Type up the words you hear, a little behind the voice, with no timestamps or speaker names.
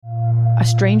a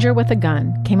stranger with a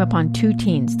gun came upon 2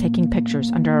 teens taking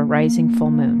pictures under a rising full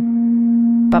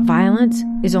moon. But violence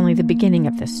is only the beginning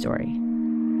of this story.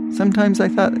 Sometimes I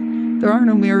thought, there are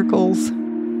no miracles.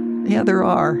 Yeah, there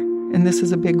are, and this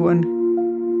is a big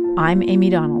one. I'm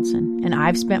Amy Donaldson, and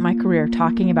I've spent my career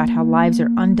talking about how lives are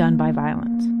undone by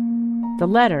violence. The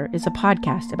Letter is a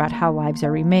podcast about how lives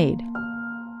are remade.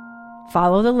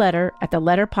 Follow The Letter at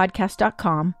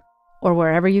theletterpodcast.com or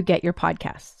wherever you get your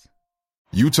podcasts.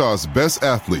 Utah's best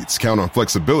athletes count on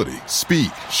flexibility, speed,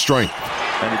 strength.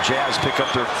 And the Jazz pick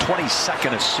up their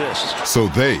 22nd assist. So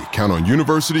they count on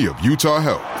University of Utah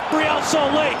Health. Real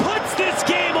Salt Lake puts this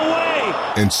game away.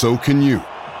 And so can you.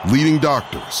 Leading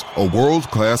doctors, a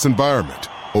world-class environment,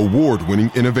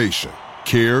 award-winning innovation,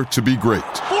 care to be great.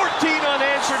 14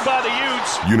 unanswered by the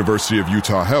Utes. University of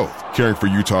Utah Health, caring for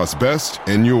Utah's best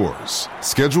and yours.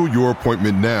 Schedule your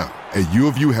appointment now at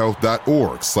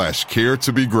uofuhealth.org/care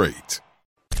to be great.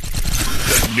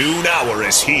 The noon hour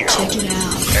is here. Check it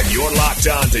out. And you're locked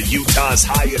on to Utah's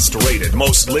highest rated,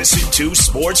 most listened to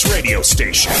sports radio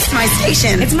station. It's my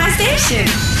station. It's my station.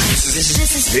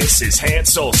 This is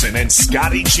Hans Olsen and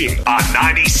Scotty G on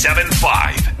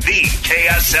 97.5, the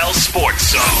KSL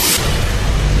Sports Zone.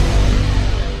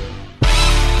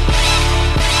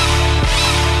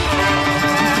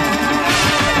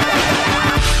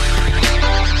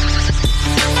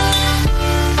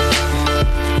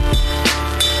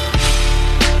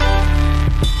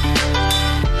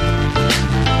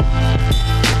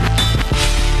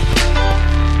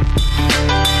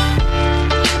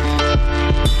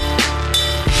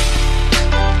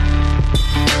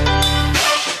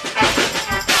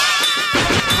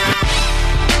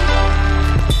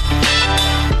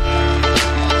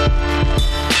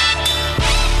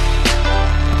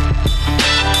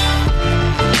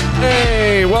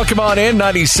 Welcome on in,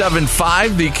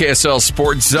 97.5, the KSL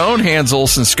Sports Zone. Hans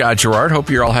Olsen, Scott Gerard. Hope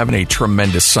you're all having a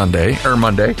tremendous Monday.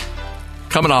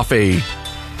 Coming off a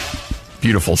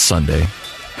beautiful Sunday.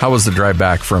 How was the drive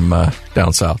back from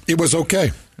down south? It was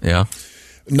okay. Yeah?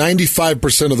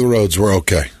 95% of the roads were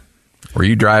okay. Were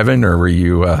you driving or were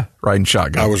you riding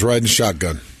shotgun? I was riding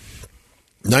shotgun.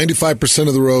 95%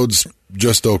 of the roads,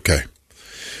 just okay.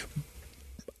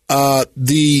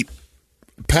 The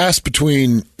pass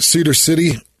between Cedar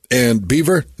City and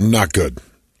Beaver, not good.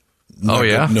 Oh,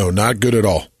 yeah? Good. No, not good at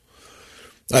all.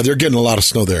 They're getting a lot of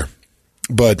snow there.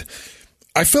 But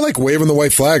I feel like waving the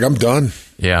white flag. I'm done.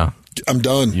 Yeah. I'm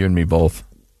done. You and me both.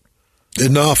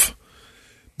 Enough.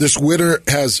 This winter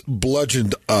has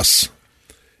bludgeoned us.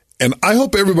 And I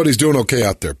hope everybody's doing okay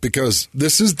out there because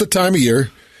this is the time of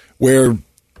year where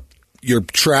you're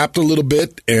trapped a little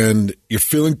bit and you're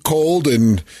feeling cold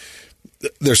and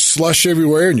there's slush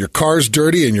everywhere and your car's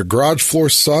dirty and your garage floor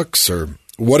sucks or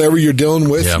whatever you're dealing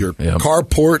with, your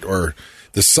carport or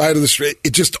the side of the street.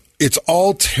 It's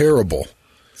all terrible.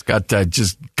 It's got that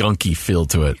just gunky feel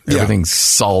to it. Everything's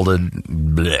salted.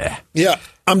 Bleh. Yeah,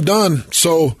 I'm done.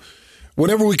 So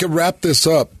whenever we can wrap this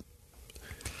up,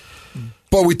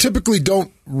 but we typically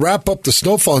don't wrap up the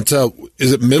snowfall until,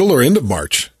 is it middle or end of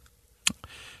March?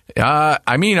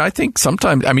 I think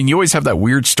sometimes, you always have that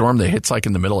weird storm that hits like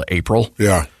in the middle of April.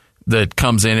 Yeah. That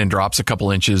comes in and drops a couple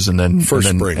inches and then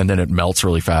spring. And then it melts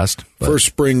really fast. But, first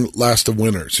spring, last of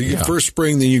winter. So you get first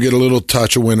spring, then you get a little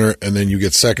touch of winter, and then you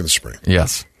get second spring.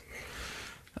 Yes.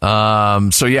 I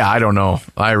don't know.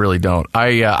 I really don't.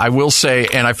 I will say,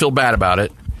 and I feel bad about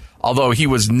it, although he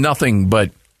was nothing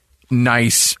but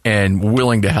nice and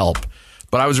willing to help.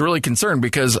 But I was really concerned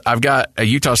because I've got a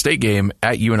Utah State game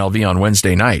at UNLV on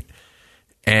Wednesday night.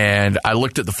 And I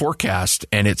looked at the forecast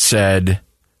and it said,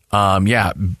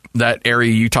 that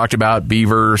area you talked about,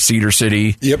 Beaver, Cedar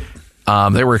City. Yep.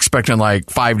 They were expecting like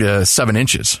 5 to 7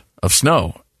 inches of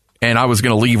snow. And I was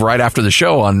going to leave right after the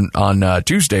show on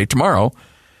Tuesday, tomorrow.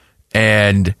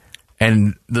 And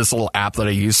this little app that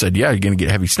I use said, you're going to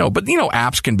get heavy snow. But,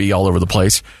 apps can be all over the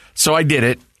place. So I did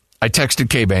it. I texted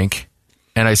K-Bank.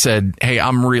 And I said, hey,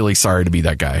 I'm really sorry to be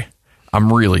that guy.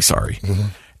 I'm really sorry. Mm-hmm.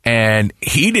 And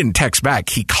he didn't text back.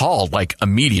 He called like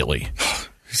immediately.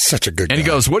 He's such a good guy. And he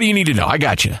goes, what do you need to know? I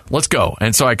got you. Let's go.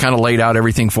 And so I kind of laid out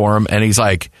everything for him. And he's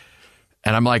like,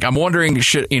 and I'm like, I'm wondering,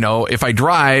 if I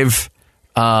drive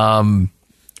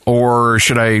or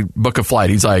should I book a flight?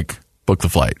 He's like, book the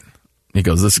flight. He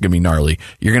goes, this is going to be gnarly.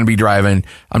 You're going to be driving.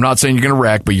 I'm not saying you're going to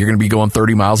wreck, but you're going to be going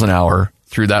 30 miles an hour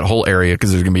through that whole area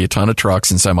because there's going to be a ton of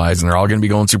trucks and semis and they're all going to be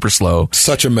going super slow.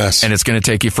 Such a mess. And it's going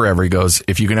to take you forever. He goes,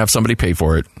 if you can have somebody pay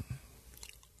for it,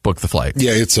 book the flight.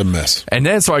 Yeah, it's a mess. And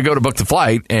then so I go to book the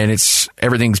flight and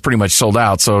everything's pretty much sold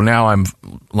out. So now I'm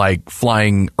like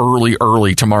flying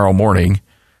early tomorrow morning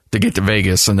to get to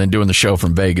Vegas and then doing the show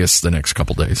from Vegas the next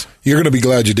couple days. You're going to be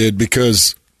glad you did,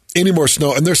 because any more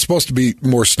snow, and there's supposed to be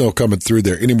more snow coming through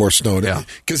there, any more snow. Yeah.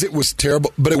 Because it was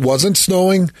terrible, but it wasn't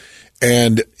snowing,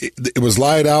 and it was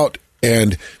light out,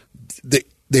 and they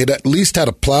had at least had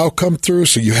a plow come through,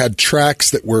 so you had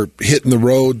tracks that were hitting the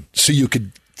road, so you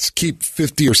could keep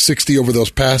 50 or 60 over those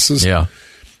passes. Yeah.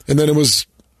 And then it was...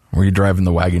 Were you driving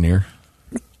the Wagoneer?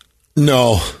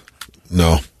 No,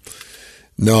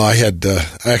 I had...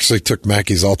 I actually took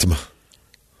Mackey's Altima.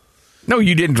 No,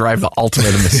 you didn't drive the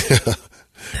Altima.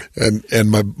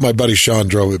 And my buddy Sean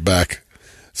drove it back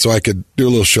so I could do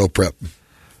a little show prep.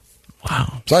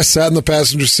 Wow. So I sat in the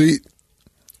passenger seat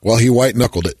while he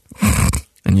white-knuckled it.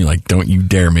 And you're like, don't you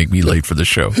dare make me late for the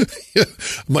show.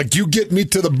 I'm like, you get me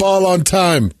to the ball on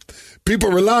time.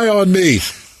 People rely on me.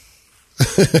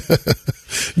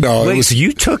 No, Wait, so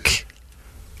you took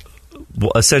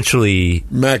essentially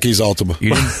Mackey's Altima.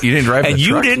 You didn't drive and the you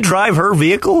truck? didn't drive her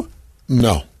vehicle?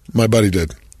 No, my buddy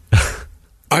did.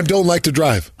 I don't like to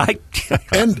drive.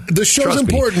 And the show's Trust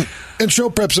me. important, and show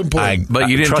prep's important. But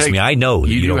you didn't trust me, I know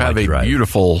you you do don't have like to a drive.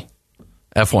 beautiful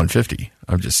F-150.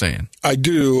 I'm just saying. I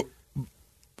do.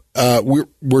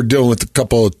 We're dealing with a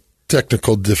couple of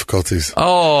technical difficulties.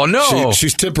 Oh, no.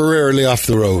 She's temporarily off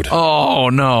the road. Oh,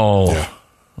 no. Yeah.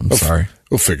 I'm sorry.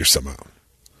 We'll figure something out.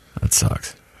 That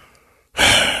sucks.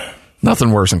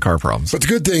 Nothing worse than car problems. But the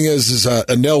good thing is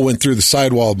a nail went through the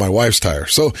sidewall of my wife's tire.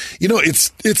 So,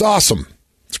 it's awesome.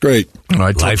 It's great.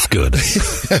 Life's good.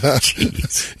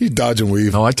 Jeez. You dodge and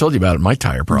weave. No, I told you about it. My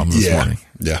tire problem this morning.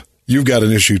 Yeah. You've got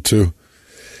an issue, too.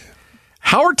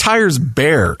 How are tires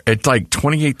bare at like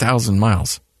 28,000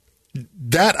 miles?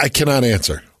 That I cannot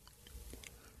answer.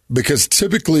 Because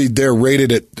typically they're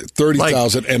rated at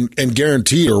 30,000 and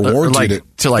guaranteed or warranted at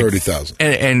 30,000.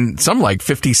 And some like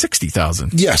 50,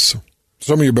 60,000. Yes.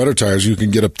 Some of your better tires, you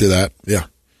can get up to that. Yeah.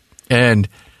 And,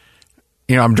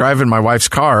 I'm driving my wife's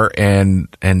car and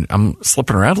I'm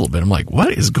slipping around a little bit. I'm like,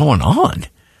 what is going on?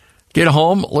 Get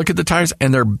home, look at the tires,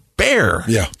 and they're bare.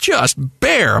 Yeah. Just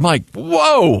bare. I'm like,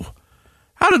 whoa.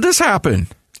 How did this happen?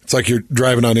 It's like you're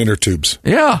driving on inner tubes.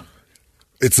 Yeah.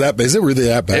 It's that bad. Is it really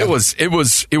that bad? It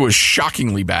was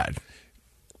shockingly bad.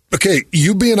 Okay,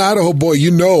 you being an Idaho boy,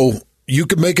 you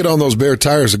could make it on those bare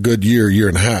tires a good year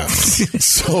and a half.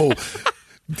 So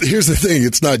here's the thing.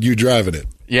 It's not you driving it.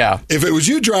 Yeah. If it was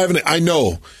you driving it, I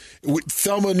know.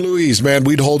 Thelma and Louise, man,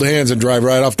 we'd hold hands and drive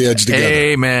right off the edge together.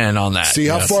 Amen on that. See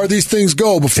how far these things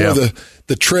go before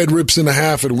the tread rips in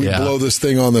half and we blow this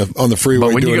thing on the freeway.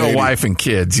 But when you got a 80. wife and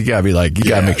kids, you gotta be like, you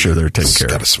gotta make sure they're taken care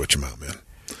of. Got to switch them out, man.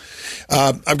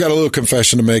 I've got a little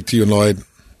confession to make to you and Lloyd.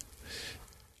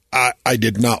 I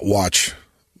did not watch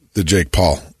the Jake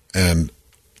Paul and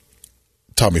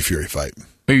Tommy Fury fight.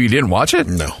 Maybe you didn't watch it?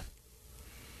 No,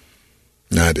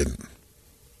 I didn't.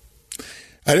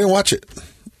 I didn't watch it.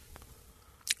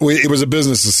 It was a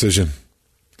business decision.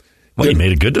 Well, you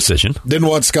made a good decision. Didn't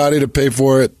want Scotty to pay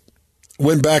for it.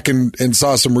 Went back and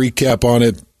saw some recap on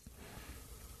it.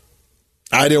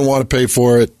 I didn't want to pay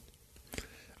for it.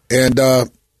 And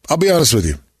I'll be honest with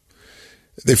you.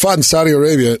 They fought in Saudi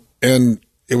Arabia, and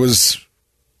it was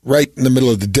right in the middle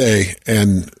of the day,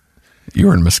 and you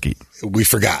were in Mesquite. We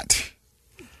forgot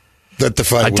that the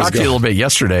fight was I talked to you a little bit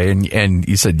yesterday, and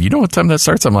you said, you know what time that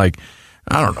starts? I'm like,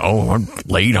 I don't know. I'm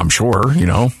late, I'm sure,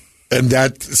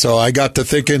 And so I got to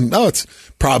thinking, it's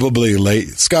probably late.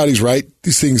 Scotty's right.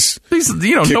 These things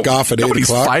kick off at 8 nobody's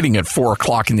o'clock. Fighting at 4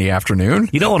 o'clock in the afternoon.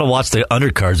 You don't want to watch the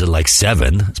undercards at like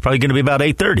 7. It's probably going to be about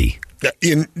 8:30.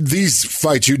 In these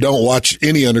fights, you don't watch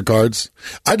any undercards.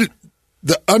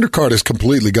 The undercard has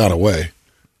completely gone away.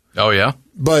 Oh, yeah?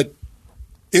 But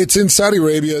it's in Saudi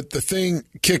Arabia. The thing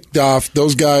kicked off.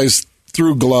 Those guys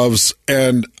threw gloves,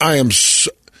 and I am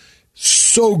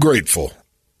so grateful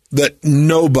that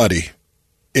nobody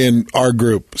in our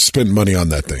group spent money on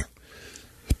that thing.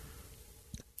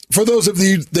 For those of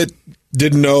you that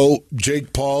didn't know,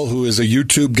 Jake Paul, who is a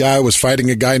YouTube guy, was fighting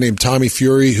a guy named Tommy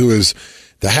Fury, who is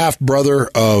the half-brother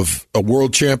of a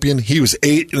world champion. He was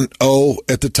 8-0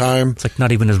 at the time. It's like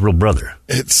not even his real brother.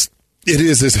 It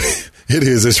is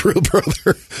his real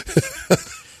brother.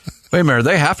 Wait a minute, are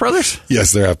they half-brothers?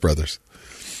 Yes, they're half-brothers.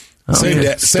 Oh, same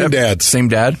yeah. dad. Same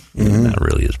dad? Mm-hmm. Not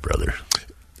really his brother.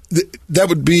 That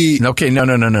would be... Okay,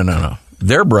 no.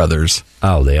 They're brothers.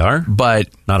 Oh, they are? But...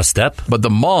 Not a step? But the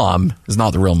mom is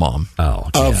not the real mom. Oh,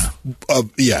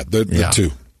 the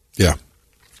two. Yeah.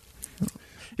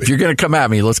 If you're going to come at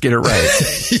me, let's get it right.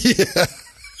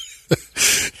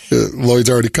 Lloyd's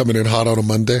already coming in hot on a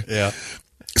Monday. Yeah.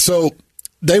 So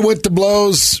they went to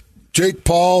blows. Jake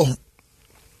Paul,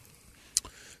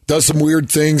 does some weird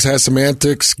things, has some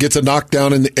antics, gets a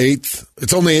knockdown in the 8th.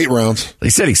 It's only 8 rounds. They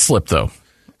said he slipped, though.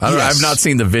 I've not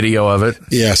seen the video of it.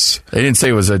 Yes. They didn't say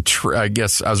it was I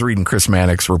guess I was reading Chris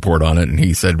Mannix's report on it, and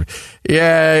he said,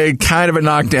 yeah, kind of a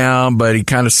knockdown, but he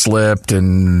kind of slipped,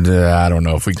 and I don't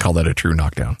know if we can call that a true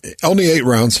knockdown. Only 8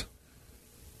 rounds.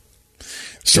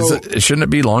 So shouldn't it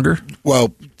be longer?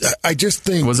 Well, I just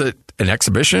think... Was it an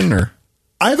exhibition, or...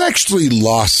 I've actually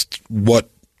lost what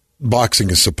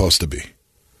boxing is supposed to be.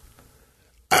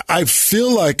 I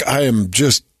feel like I am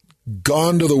just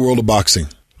gone to the world of boxing.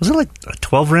 Was it like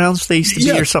 12 rounds they used to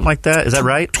be or something like that? Is that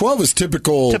right? 12 is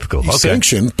typical okay.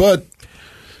 sanction, but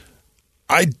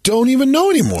I don't even know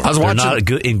anymore. I was watching, they're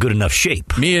not in good enough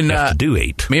shape. Me and to do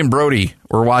 8. Me and Brody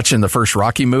were watching the first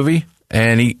Rocky movie,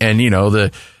 and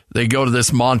they go to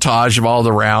this montage of all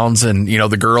the rounds, and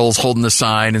the girls holding the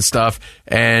sign and stuff.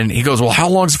 And he goes, "Well, how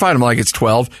long's the fight?" I'm like, "It's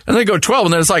 12." And they go 12,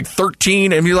 and then it's like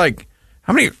 13, and you're like,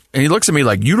 "How many?" And he looks at me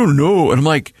like, "You don't know." And I'm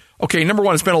like, "Okay, number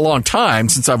one, it's been a long time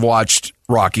since I've watched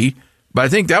Rocky, but I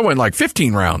think that went like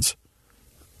 15 rounds."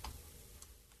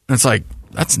 And it's like,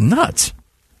 that's nuts.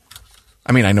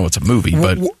 I mean, I know it's a movie,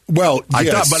 but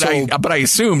I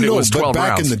assumed it was 12 rounds.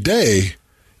 Back in the day,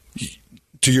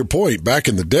 to your point, back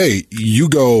in the day, you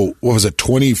go, what was it,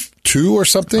 22 or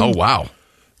something? Oh, wow.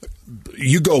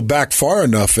 You go back far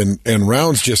enough, and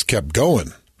rounds just kept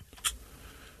going.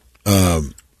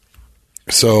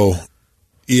 So,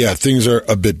 yeah, things are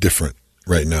a bit different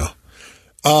right now.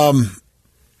 All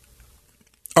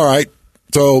right,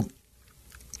 so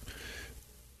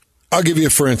I'll give you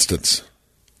for instance.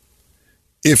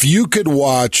 If you could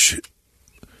watch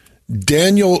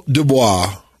Daniel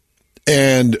Dubois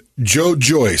and Joe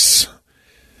Joyce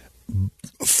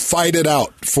fight it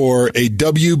out for a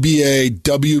WBA,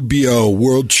 WBO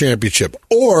World Championship,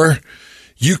 or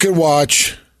you could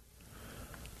watch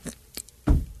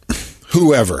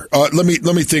whoever. Let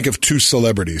me think of 2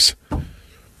 celebrities.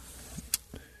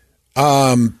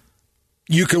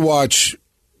 You could watch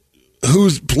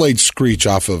who's played Screech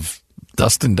off of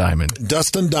Dustin Diamond.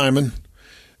 Dustin Diamond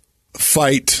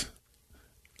fight.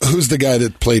 Who's the guy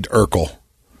that played Urkel?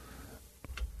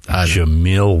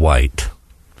 Jameel White.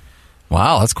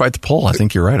 Wow, that's quite the poll. I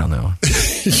think you're right on that one.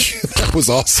 That was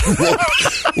awesome.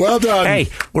 Well done. Hey,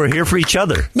 we're here for each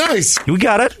other. Nice. We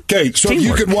got it. Okay, so if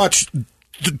you could watch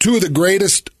 2 of the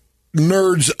greatest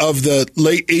nerds of the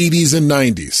late 80s and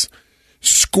 90s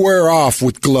square off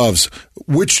with gloves,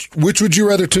 which would you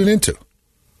rather tune into?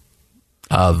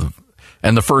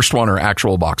 And the first one are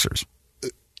actual boxers.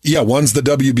 Yeah, one's the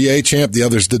WBA champ, the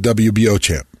other's the WBO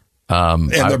champ. And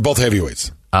they're both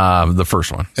heavyweights. The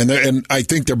first one. And I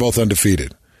think they're both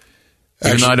undefeated.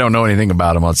 Even though I don't know anything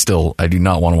about them, I do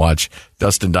not want to watch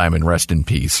Dustin Diamond, rest in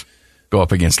peace, go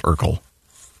up against Urkel.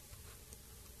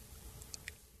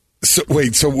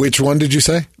 So which one did you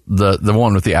say? The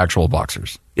one with the actual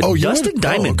boxers. Dustin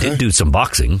Diamond did do some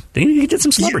boxing. He did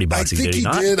some celebrity boxing, did he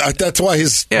not? Did. That's why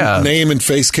his name and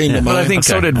face came to mind. But I think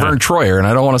so did Vern Troyer, and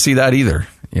I don't want to see that either.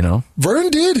 Vern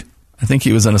did? I think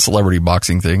he was in a celebrity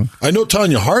boxing thing. I know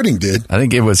Tonya Harding did. I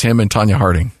think it was him and Tonya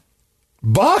Harding.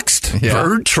 Boxed? Yeah.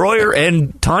 Vern Troyer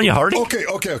and Tonya Harding?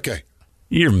 Okay.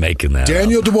 You're making that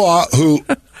Daniel up. Dubois, who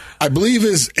I believe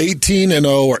is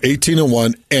 18-0 or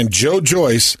 18-1, and Joe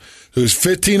Joyce, who's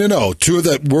 15-0, 2 of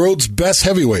the world's best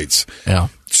heavyweights,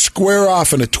 square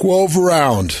off in a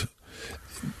 12-round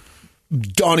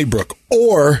Donnybrook,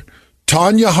 or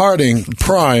Tonya Harding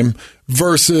Prime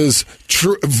versus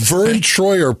Vern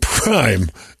Troyer Prime.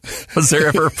 Was there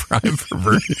ever a Prime for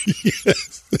Vern?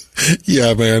 Yes.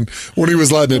 Yeah, man. When he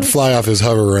was letting it fly off his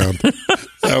hover round.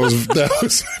 That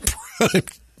was Prime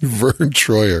Vern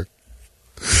Troyer.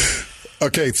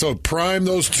 Okay, so Prime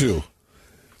those 2.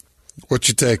 What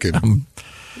you taking?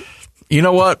 You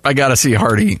know what? I got to see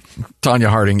Tonya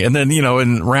Harding. And then,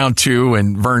 in round 2,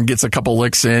 and Vern gets a couple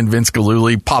licks in, Vince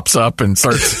Galuli pops up and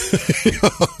starts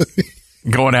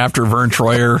going after Vern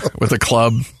Troyer with a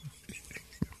club.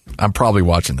 I'm probably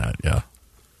watching that, yeah.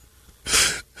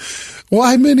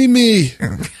 Why mini me?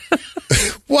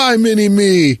 Why mini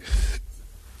me?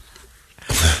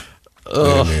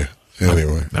 Anyway.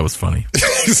 That was funny.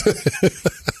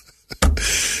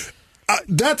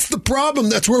 That's the problem.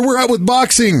 That's where we're at with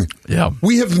boxing. Yeah.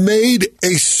 We have made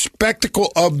a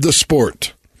spectacle of the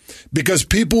sport because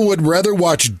people would rather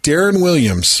watch Darren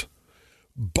Williams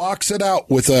box it out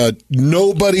with a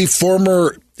nobody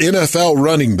former NFL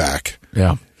running back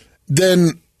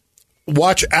than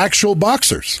watch actual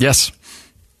boxers. Yes.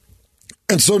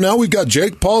 And so now we've got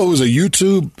Jake Paul, who's a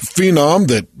YouTube phenom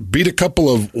that beat a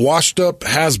couple of washed-up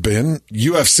has-been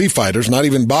UFC fighters, not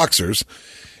even boxers.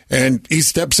 And he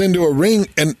steps into a ring,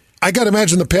 and I got to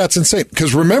imagine the payout's insane.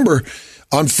 Because remember,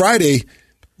 on Friday,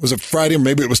 was it Friday or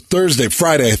maybe it was Thursday?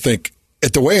 Friday, I think,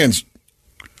 at the weigh-ins,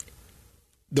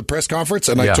 the press conference,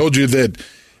 and I told you that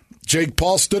Jake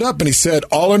Paul stood up and he said,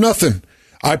 all or nothing.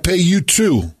 I pay you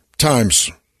 2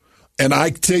 times, and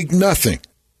I take nothing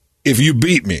if you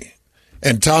beat me.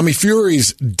 And Tommy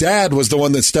Fury's dad was the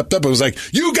one that stepped up and was like,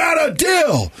 you got a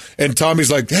deal. And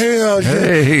Tommy's like,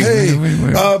 hey,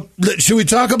 should we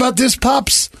talk about this,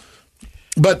 Pops?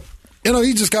 But,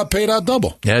 he just got paid out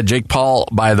double. Yeah, Jake Paul,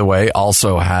 by the way,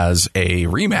 also has a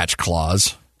rematch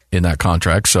clause in that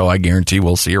contract, so I guarantee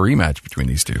we'll see a rematch between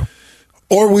these two.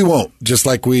 Or we won't, just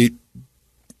like we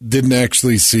didn't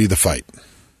actually see the fight.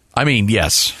 I mean,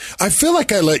 yes. I feel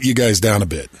like I let you guys down a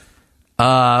bit.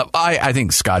 I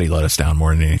think Scotty let us down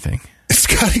more than anything.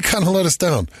 Scotty kind of let us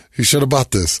down. He should have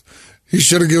bought this. He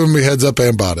should have given me heads up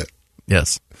and bought it.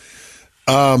 Yes.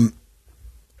 I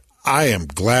am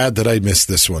glad that I missed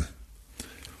this one.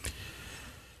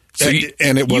 So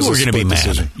and it was you were going to be mad.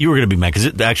 Decision. You were going to be mad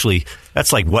because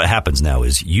that's like what happens now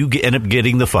is you end up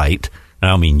getting the fight. I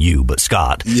don't mean you, but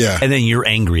Scott. Yeah. And then you're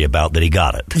angry about that he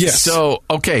got it. Yes. So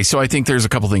I think there's a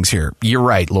couple things here. You're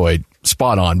right, Lloyd.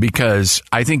 Spot on. Because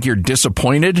I think you're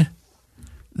disappointed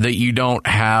that you don't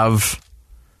have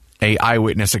a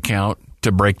eyewitness account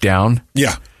to break down.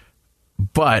 Yeah.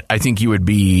 But I think you would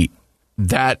be,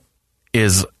 that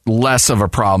is less of a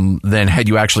problem than had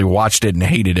you actually watched it and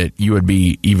hated it, you would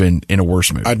be even in a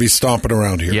worse mood. I'd be stomping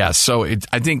around here. Yeah, so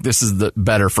I think this is the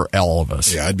better for all of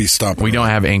us. Yeah, I'd be stomping We don't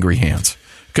have angry hands.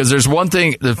 Because there's one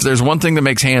thing, if there's one thing that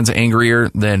makes hands angrier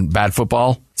than bad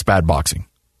football, it's bad boxing.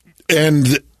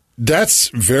 And that's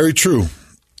very true.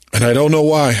 And I don't know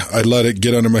why I let it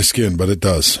get under my skin, but it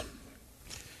does.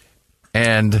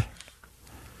 And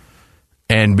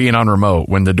being on remote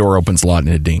when the door opens a lot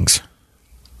and it dings.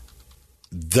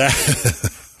 That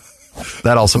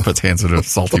also puts hands in a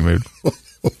salty mood.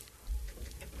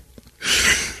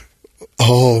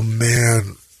 Oh,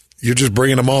 man. You're just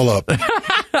bringing them all up.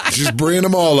 Just bringing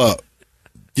them all up.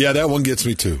 Yeah, that one gets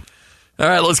me too. All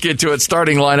right, let's get to it.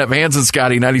 Starting lineup, Hans and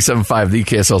Scotty, 97.5, the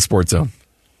KSL Sports Zone.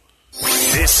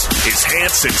 This is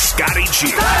Hans and Scotty G.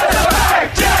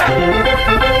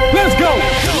 Let's go.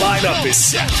 The lineup is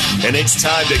set, and it's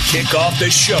time to kick off the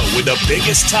show with the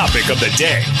biggest topic of the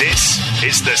day. This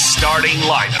is the starting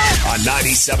lineup on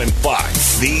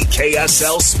 97.5, the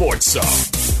KSL Sports Zone.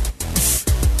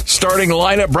 Starting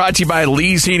lineup brought to you by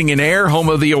Lee's Heating and Air, home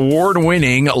of the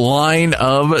award-winning line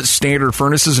of standard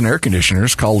furnaces and air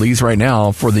conditioners. Call Lee's right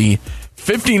now for the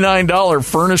 $59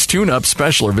 furnace tune-up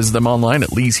special, or visit them online at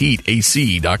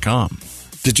leesheatac.com.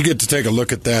 Did you get to take a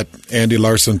look at that Andy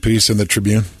Larson piece in the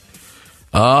Tribune?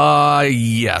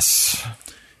 Yes.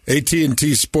 AT&T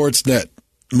Sportsnet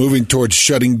moving towards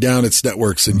shutting down its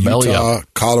networks in Belly Utah,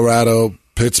 up. Colorado,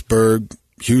 Pittsburgh,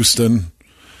 Houston.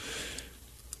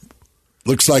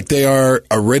 Looks like they are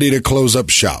ready to close up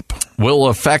shop. Will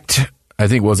affect, I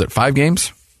think, was it 5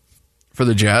 games for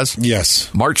the Jazz?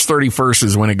 Yes. March 31st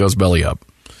is when it goes belly up.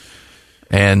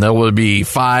 And there will be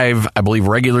 5, I believe,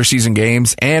 regular season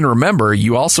games. And remember,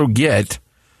 you also get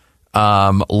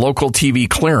local TV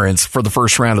clearance for the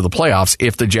first round of the playoffs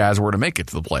if the Jazz were to make it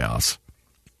to the playoffs.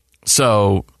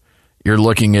 So you're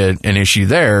looking at an issue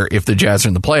there. If the Jazz are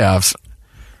in the playoffs,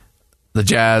 the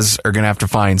Jazz are going to have to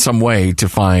find some way to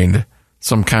find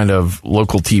some kind of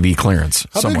local TV clearance.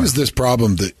 How somewhere. big is this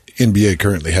problem that NBA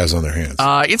currently has on their hands?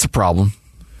 It's a problem.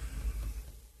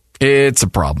 It's a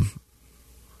problem.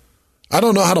 I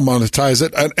don't know how to monetize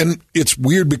it. And it's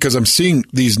weird because I'm seeing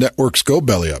these networks go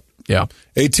belly up. Yeah.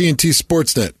 AT&T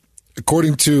Sportsnet,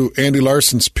 according to Andy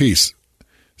Larson's piece,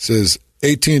 says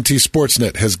AT&T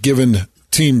Sportsnet has given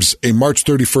teams a March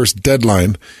 31st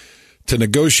deadline to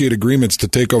negotiate agreements to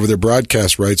take over their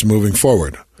broadcast rights moving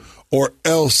forward, or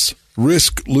else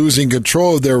risk losing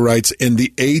control of their rights in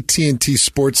the AT&T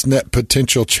Sportsnet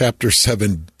potential Chapter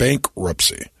 7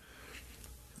 bankruptcy.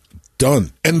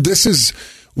 Done. And this is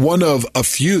one of a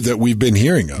few that we've been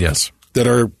hearing of. Yes. That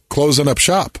are closing up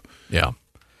shop. Yeah.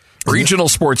 Regional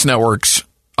sports networks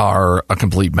are a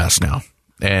complete mess now.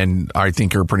 And I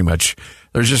think are pretty much,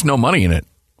 there's just no money in it,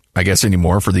 I guess,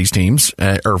 anymore for these teams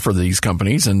or for these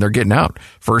companies, and they're getting out.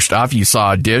 First off, you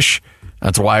saw Dish.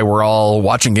 That's why we're all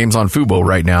watching games on Fubo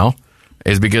right now,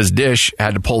 is because Dish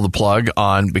had to pull the plug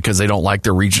on because they don't like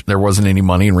there wasn't any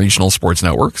money in regional sports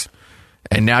networks.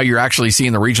 And now you're actually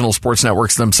seeing the regional sports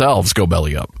networks themselves go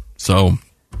belly up. So,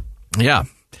 yeah,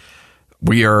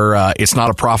 we are. It's not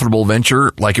a profitable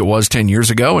venture like it was 10 years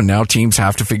ago, and now teams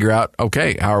have to figure out,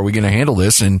 okay, how are we going to handle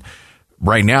this? And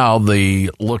right now,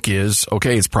 the look is,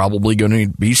 okay, it's probably going to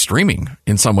be streaming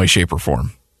in some way, shape, or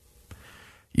form.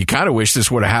 you kind of wish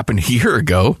this would have happened a year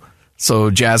ago. So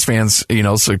Jazz fans,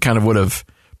 so kind of would have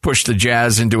pushed the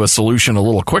Jazz into a solution a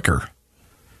little quicker,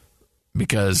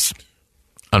 because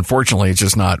unfortunately it's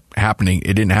just not happening.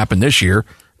 It didn't happen this year.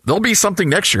 There'll be something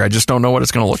next year. I just don't know what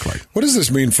it's going to look like. What does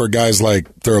this mean for guys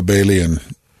like Thurl Bailey and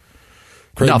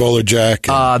Craig Bowler-Jack?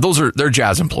 They're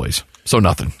Jazz employees, so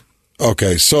nothing.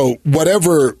 Okay, so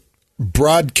whatever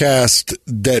broadcast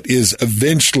that is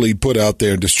eventually put out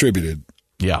there and distributed,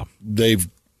 they're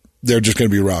just going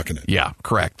to be rocking it. Yeah,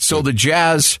 correct. So the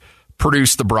Jazz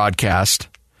produce the broadcast,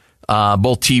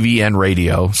 both TV and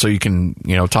radio. So you can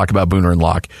talk about Booner and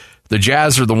Locke. The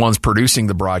Jazz are the ones producing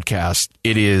the broadcast.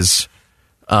 It is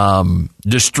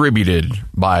distributed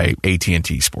by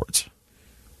AT&T Sports.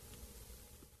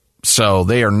 So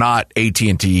they are not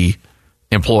AT&T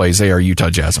employees. They are Utah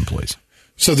Jazz employees.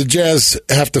 So the Jazz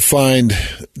have to find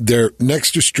their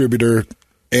next distributor,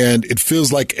 and it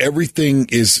feels like everything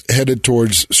is headed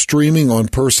towards streaming on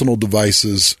personal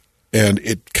devices, and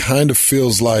it kind of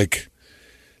feels like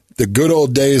the good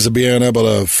old days of being able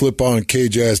to flip on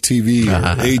KJazz TV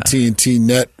or AT&T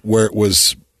Net, where it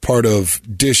was part of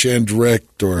Dish and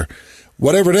Direct or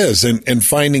whatever it is, and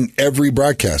finding every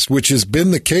broadcast, which has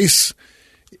been the case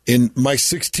in my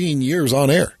 16 years on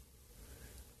air,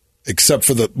 except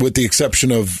for with the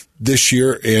exception of this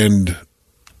year, and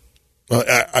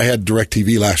I had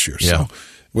DirecTV last year. So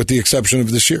with the exception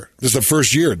of this year, this is the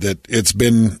first year that it's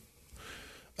been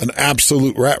an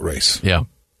absolute rat race. Yeah.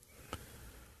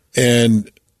 And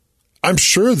I'm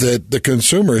sure that the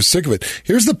consumer is sick of it.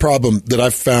 Here's the problem that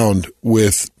I've found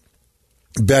with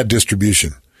bad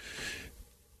distribution.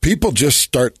 People just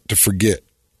start to forget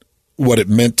what it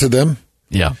meant to them.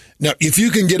 Yeah. Now, if you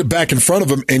can get it back in front of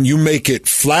them and you make it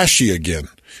flashy again,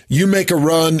 you make a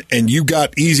run and you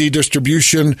got easy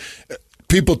distribution,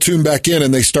 people tune back in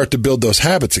and they start to build those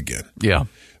habits again. Yeah.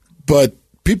 But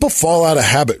people fall out of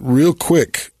habit real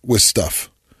quick with stuff.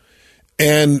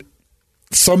 And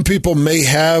some people may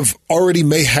have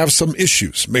some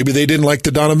issues. Maybe they didn't like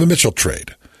the Donovan Mitchell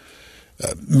trade.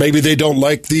 Maybe they don't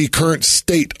like the current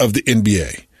state of the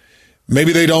NBA.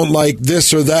 Maybe they don't like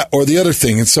this or that or the other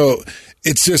thing. And so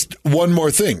it's just one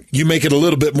more thing. You make it a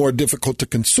little bit more difficult to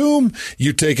consume.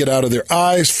 You take it out of their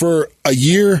eyes for a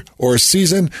year or a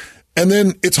season, and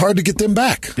then it's hard to get them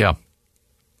back. Yeah.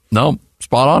 No,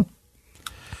 spot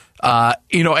on.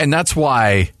 And that's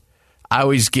why I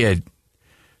always get,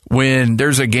 when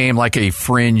there's a game like a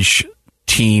fringe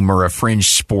team or a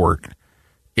fringe sport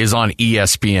is on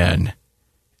ESPN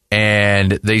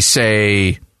and they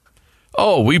say,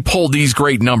 oh, we pulled these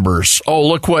great numbers. Oh,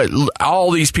 look what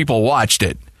all these people watched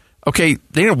it. Okay,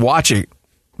 they didn't watch it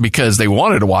because they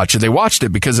wanted to watch it. They watched it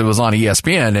because it was on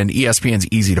ESPN, and ESPN's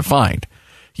easy to find.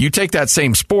 You take that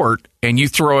same sport and you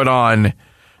throw it on,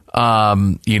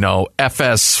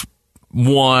 FS1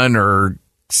 or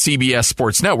CBS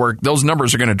Sports Network, those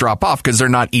numbers are going to drop off because they're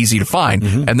not easy to find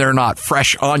and they're not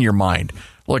fresh on your mind.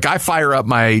 Look, I fire up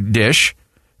my dish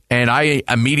and I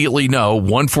immediately know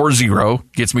 140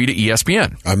 gets me to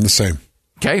ESPN. I'm the same.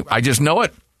 Okay, I just know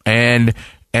it. And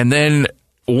then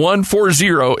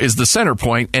 140 is the center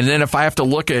point. And then if I have to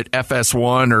look at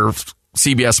FS1 or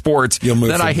CBS Sports,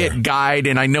 then I hit guide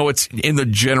and I know it's in the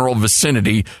general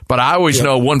vicinity, but I always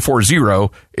know 140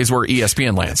 is where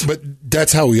ESPN lands. But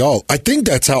that's how I think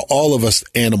that's how all of us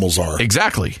animals are.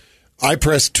 Exactly. I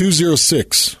press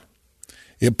 206.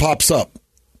 It pops up.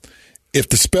 If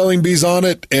the spelling bee's on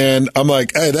it and I'm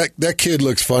like, hey, that kid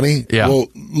looks funny. Yeah. Well,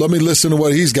 let me listen to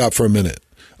what he's got for a minute.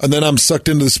 And then I'm sucked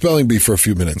into the spelling bee for a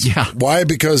few minutes. Yeah. Why?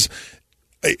 Because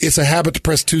it's a habit to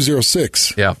press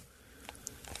 206. Yeah.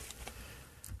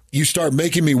 You start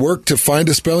making me work to find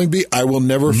a spelling bee, I will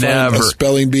never find a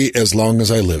spelling bee as long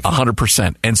as I live.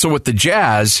 100%. And so with the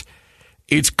Jazz,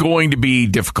 it's going to be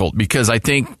difficult because I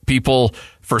think people,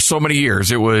 for so many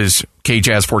years, it was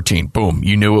KJazz 14. Boom.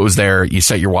 You knew it was there. You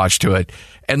set your watch to it.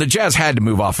 And the Jazz had to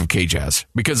move off of KJazz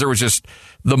because there was just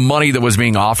the money that was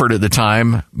being offered at the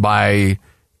time by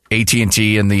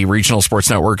AT&T and the regional sports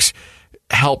networks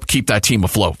helped keep that team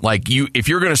afloat. Like, if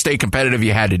you're going to stay competitive,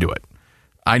 you had to do it.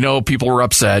 I know people were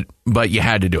upset, but you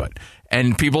had to do it.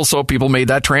 And people made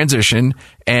that transition,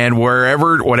 and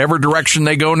whatever direction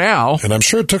they go now. And I'm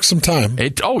sure it took some time.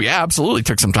 Absolutely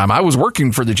took some time. I was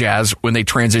working for the Jazz when they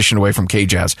transitioned away from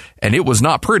KJazz, and it was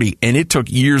not pretty, and it took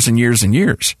years and years and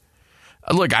years.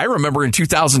 Look, I remember in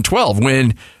 2012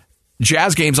 when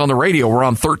Jazz games on the radio were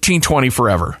on 1320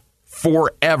 forever,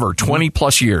 20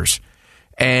 plus years.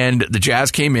 And the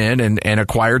Jazz came in and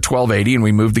acquired 1280, and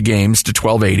we moved the games to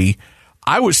 1280.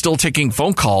 I was still taking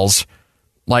phone calls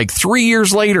like 3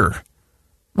 years later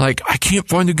Like, I can't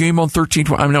find the game on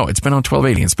 1320. I know it's been on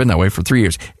 1280. It's been that way for 3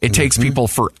 years. It takes people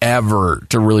forever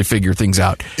to really figure things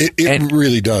out. It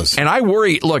really does. And I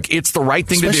worry, look, it's the right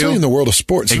thing to do. Especially in the world of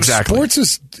sports. Exactly. Sports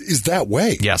is that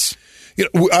way. Yes. You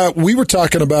know, we were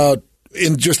talking about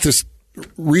in just this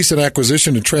recent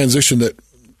acquisition and transition that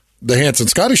the Hanson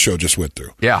Scotty show just went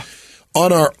through. Yeah.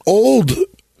 On our old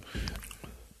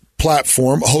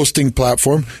platform, hosting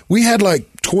platform, we had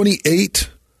like 28,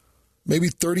 maybe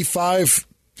 35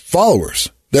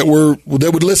 followers that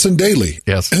would listen daily.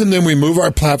 Yes. And then we move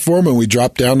our platform and we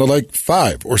drop down to like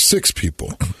 5 or 6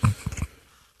 people.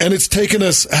 And it's taken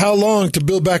us how long to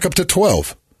build back up to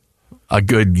 12? A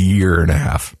good year and a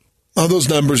half. Now, those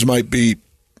numbers might be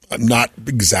not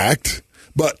exact,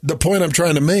 but the point I'm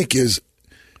trying to make is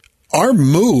our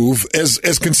move, as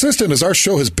consistent as our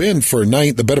show has been for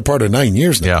the better part of 9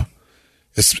 years now, yeah,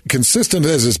 as consistent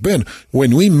as it's been,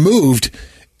 when we moved,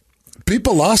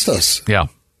 people lost us. Yeah.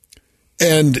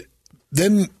 And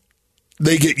then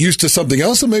they get used to something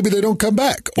else and maybe they don't come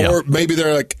back. Yeah. Or maybe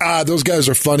they're like, those guys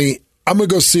are funny. I'm going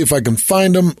to go see if I can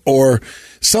find them. Or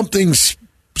something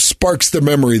sparks the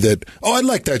memory that, I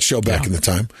like that show back in the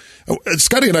time.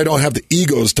 Scotty and I don't have the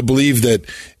egos to believe that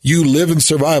you live and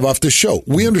survive off this show.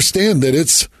 We understand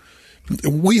that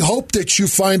we hope that you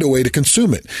find a way to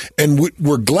consume it. And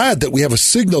we're glad that we have a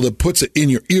signal that puts it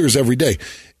in your ears every day.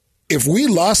 If we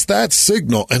lost that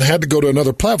signal and had to go to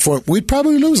another platform, we'd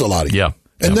probably lose a lot of you. Yeah.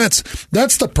 And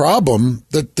that's the problem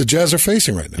that the Jazz are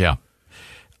facing right now.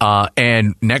 Yeah.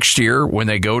 And next year, when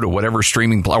they go to whatever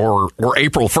streaming or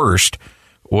April 1st,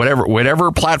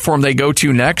 whatever platform they go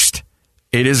to next,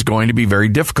 it is going to be very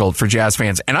difficult for Jazz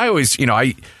fans. And I always,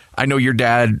 I know your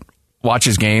dad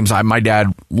watches games. My dad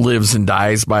lives and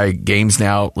dies by games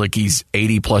now. Like, he's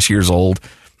 80 plus years old.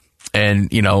 And,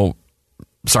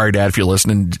 sorry, Dad, if you're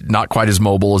listening, not quite as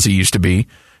mobile as he used to be.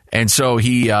 And so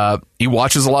he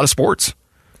watches a lot of sports.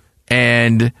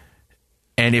 And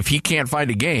if he can't find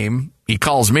a game, he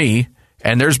calls me.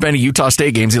 And there's been Utah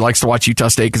State games. He likes to watch Utah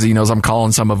State because he knows I'm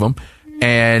calling some of them.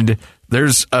 And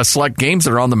there's select games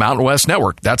that are on the Mountain West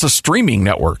Network. That's a streaming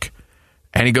network.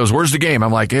 And he goes, "Where's the game?"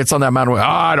 I'm like, "It's on that Mountain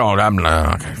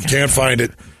West." Can't find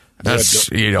it.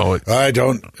 That's, I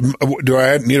don't. Do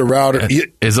I need a router?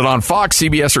 Is it on Fox,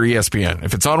 CBS, or ESPN?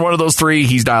 If it's on one of those three,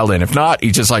 he's dialed in. If not,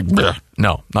 he's just like,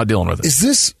 no, not dealing with it. Is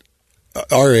this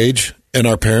our age and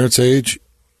our parents' age?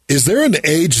 Is there an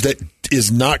age that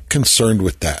is not concerned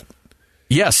with that?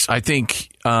 Yes, I think.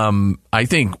 I'm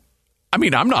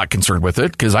not concerned with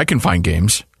it because I can find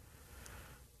games.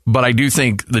 But I do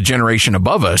think the generation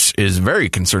above us is very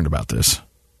concerned about this.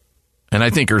 And I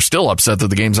think are still upset that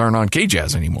the games aren't on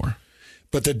KJazz anymore.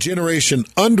 But the generation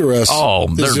under us,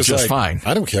 they're just fine.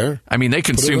 I don't care. I mean, they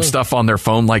consume stuff on their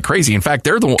phone like crazy. In fact,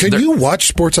 they're the one. Can you watch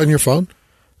sports on your phone?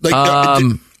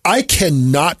 I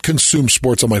cannot consume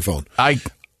sports on my phone. I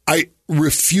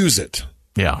refuse it.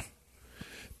 Yeah.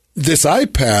 This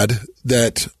iPad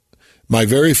that my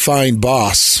very fine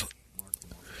boss,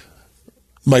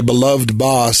 my beloved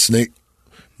boss, Nate,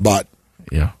 bought,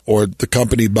 or the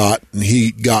company bought, and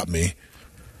he got me.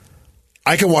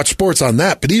 I can watch sports on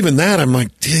that, but even that, I'm like,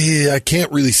 I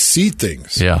can't really see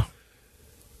things. Yeah.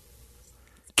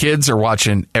 Kids are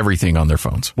watching everything on their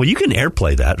phones. Well, you can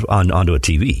AirPlay that onto a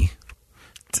TV.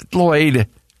 Lloyd,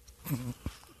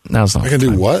 now's not. I can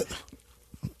do what?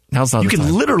 Now's not. You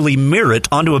can literally mirror it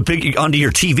onto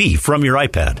your TV from your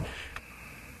iPad,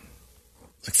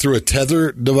 like through a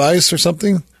tether device or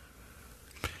something.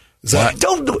 This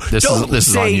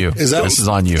is on you. This is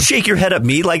on you. Shake your head at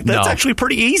me like that's actually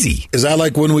pretty easy. Is that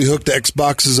like when we hooked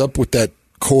Xboxes up with that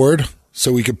cord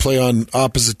so we could play on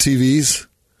opposite TVs?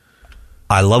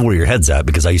 I love where your head's at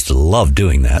because I used to love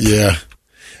doing that. Yeah.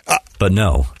 But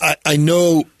no. I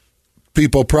know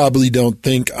people probably don't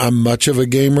think I'm much of a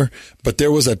gamer, but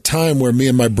there was a time where me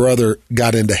and my brother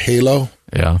got into Halo.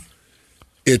 Yeah.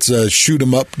 It's a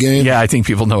shoot-'em-up game. Yeah, I think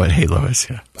people know what Halo is.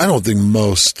 Yeah. I don't think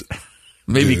most...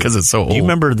 Maybe because it's so old. Do you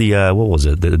remember the, what was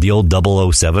it, the old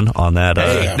 007 on that?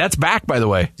 Hey, that's back, by the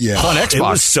way. Yeah. It's on Xbox. It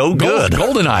was so good.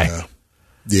 GoldenEye.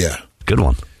 Yeah. Good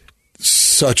one.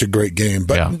 Such a great game.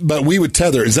 But we would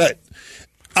tether.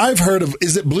 I've heard of,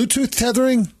 is it Bluetooth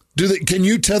tethering? Can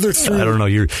you tether through? I don't know.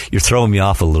 You're throwing me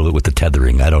off a little bit with the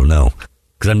tethering. I don't know.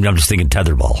 Because I'm just thinking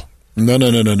tetherball.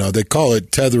 No. They call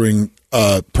it tethering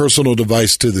personal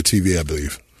device to the TV, I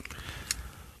believe.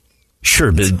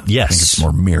 Sure, but yes. I think it's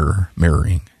more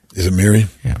mirroring. Is it mirroring?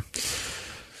 Yeah.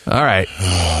 All right.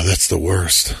 Oh, that's the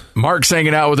worst. Mark's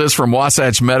hanging out with us from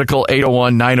Wasatch Medical,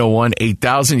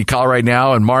 801-901-8000. You call right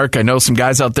now. And Mark, I know some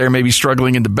guys out there may be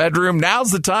struggling in the bedroom.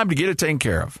 Now's the time to get it taken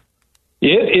care of. It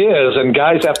is, and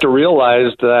guys have to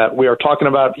realize that we are talking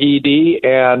about ED,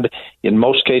 and in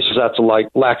most cases that's a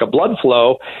lack of blood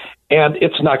flow, and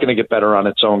it's not going to get better on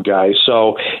its own, guys.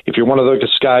 So if you're one of those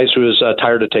guys who is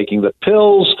tired of taking the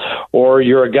pills, or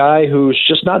you're a guy who's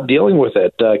just not dealing with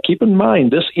it, keep in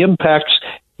mind this impacts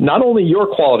not only your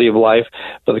quality of life,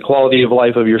 but the quality of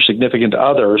life of your significant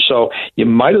other. So you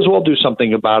might as well do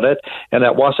something about it. And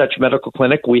at Wasatch Medical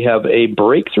Clinic, we have a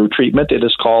breakthrough treatment. It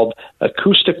is called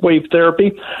acoustic wave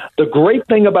therapy. The great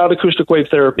thing about acoustic wave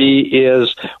therapy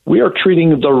is we are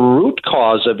treating the root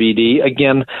cause of ED.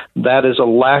 Again, that is a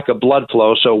lack of blood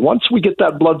flow. So once we get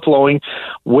that blood flowing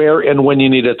where and when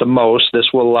you need it the most,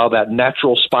 this will allow that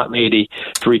natural spontaneity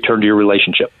to return to your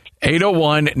relationship.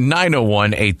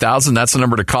 801-901-8000. That's the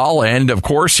number to call. And, of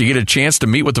course, you get a chance to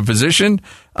meet with the physician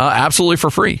absolutely for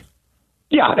free.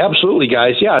 Yeah, absolutely,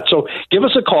 guys. Yeah, so give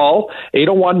us a call,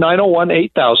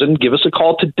 801-901-8000. Give us a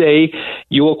call today.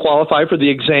 You will qualify for the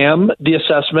exam, the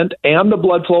assessment, and the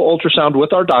blood flow ultrasound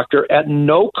with our doctor at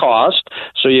no cost.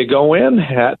 So you go in,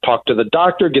 talk to the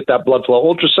doctor, get that blood flow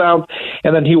ultrasound,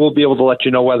 and then he will be able to let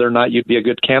you know whether or not you'd be a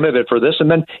good candidate for this, and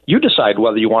then you decide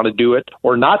whether you want to do it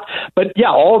or not. But,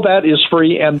 yeah, all of that is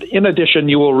free, and in addition,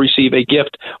 you will receive a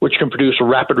gift which can produce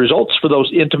rapid results for those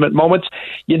intimate moments.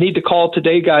 You need to call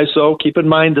today, guys, though. Keep in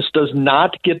mind, this does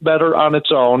not get better on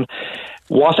its own.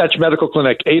 Wasatch Medical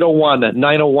Clinic,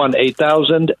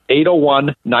 801-901-8000,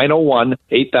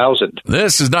 801-901-8000.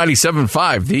 This is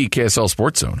 97.5, the KSL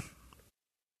Sports Zone.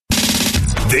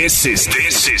 This is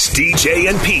DJ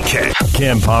and PK.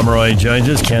 Ken Pomeroy joins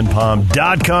us,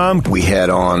 KenPom.com. We had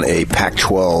on a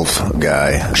Pac-12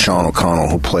 guy, Sean O'Connell,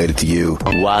 who played at the U.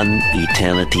 One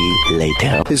eternity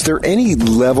later. Is there any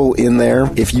level in there,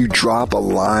 if you drop a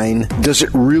line, does it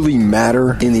really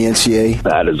matter in the NCAA?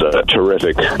 That is a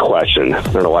terrific question. I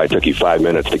don't know why it took you 5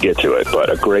 minutes to get to it, but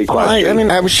a great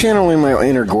question. I was channeling my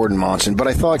inner Gordon Monson, but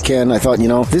I thought,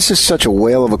 this is such a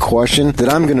whale of a question that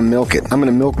I'm going to milk it. I'm going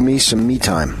to milk me some me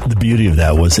time. The beauty of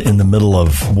that was in the middle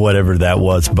of whatever that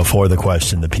was before the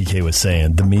question that PK was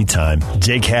saying, the me time,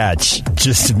 Jake Hatch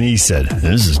just to me said,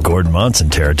 this is Gordon Monson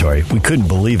territory. We couldn't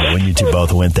believe it when you two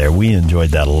both went there. We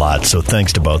enjoyed that a lot. So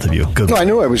thanks to both of you. Good. No, I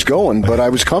knew I was going, but I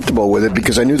was comfortable with it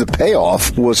because I knew the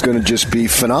payoff was going to just be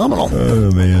phenomenal. Oh,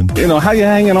 man. How you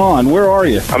hanging on? Where are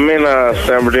you? I'm in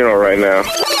San Bernardino right now.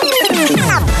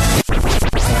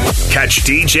 Catch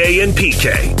DJ and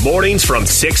PK mornings from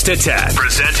 6 to 10.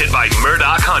 Presented by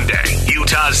Murdoch Hyundai,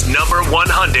 Utah's #1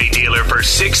 Hyundai dealer for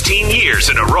 16 years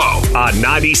in a row. On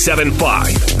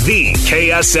 97.5, the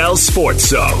KSL Sports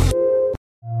Zone.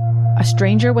 A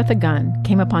stranger with a gun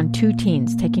came upon two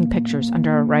teens taking pictures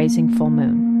under a rising full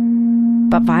moon.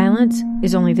 But violence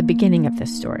is only the beginning of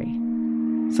this story.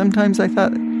 Sometimes I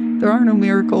thought, there are no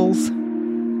miracles.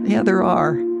 Yeah, there are,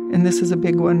 and this is a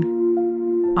big one.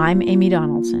 I'm Amy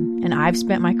Donaldson, and I've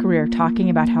spent my career talking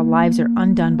about how lives are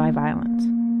undone by violence.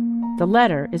 The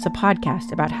Letter is a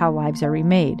podcast about how lives are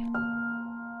remade.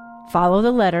 Follow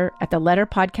The Letter at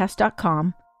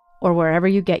theletterpodcast.com or wherever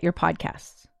you get your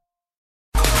podcasts.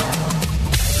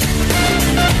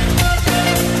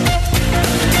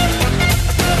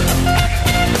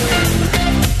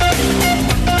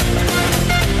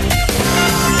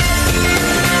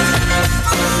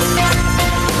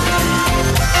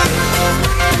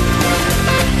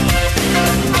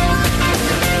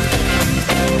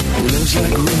 Love's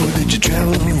like a road that you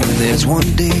travel on. There's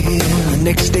one day and the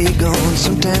next day gone.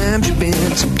 Sometimes you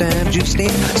bend, sometimes you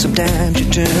stand, sometimes you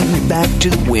turn your back to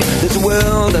the wind. There's a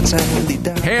world outside the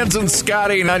dark. Hans and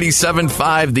Scotty,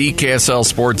 97.5, the KSL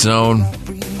Sports Zone.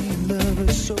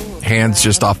 Hans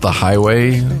just off the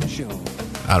highway.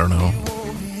 I don't know.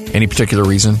 Any particular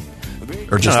reason?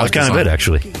 Or just like kind of it,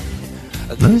 actually.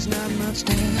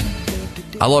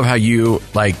 I love how you,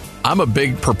 I'm a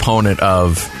big proponent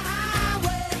of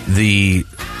the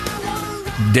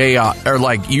day off, or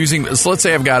using, so let's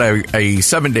say I've got a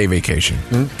 7-day vacation.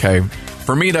 Okay.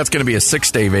 For me, that's going to be a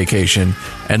 6-day vacation.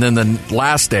 And then the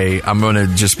last day, I'm going to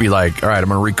just be like, all right, I'm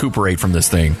going to recuperate from this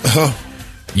thing.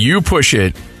 You push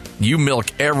it. You milk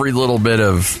every little bit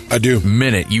of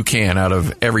minute you can out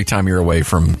of every time you're away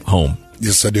from home.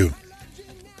 Yes, I do.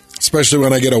 Especially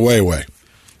when I get away.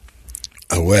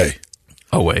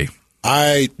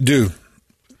 I do.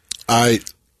 I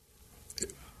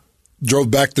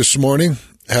drove back this morning,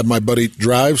 had my buddy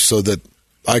drive so that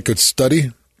I could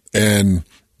study, and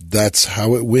that's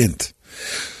how it went.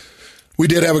 We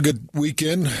did have a good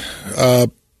weekend.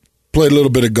 Played a little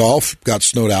bit of golf, got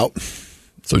snowed out.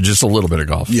 So just a little bit of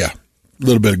golf. Yeah, a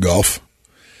little bit of golf,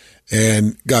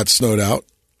 and got snowed out,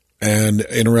 and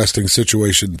interesting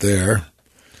situation there.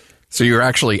 So you're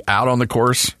actually out on the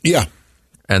course? Yeah.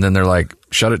 and then they're like,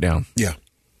 shut it down. Yeah.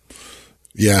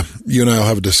 Yeah. You and I will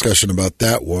have a discussion about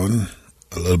that one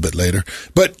a little bit later.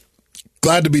 But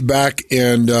glad to be back,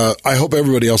 and I hope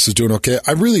everybody else is doing okay.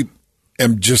 I really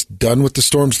am just done with the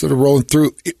storms that are rolling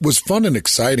through. It was fun and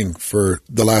exciting for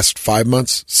the last 5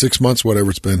 months, 6 months, whatever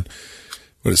it's been.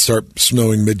 When it start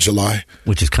snowing mid-July.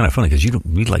 Which is kind of funny because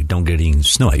we don't get any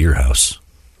snow at your house.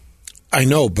 I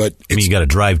know, but you got to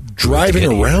drive.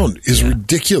 Driving around is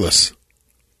ridiculous.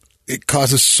 It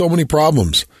causes so many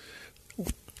problems.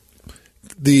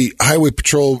 The Highway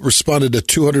Patrol responded to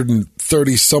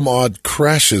 230 some odd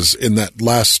crashes in that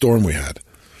last storm we had.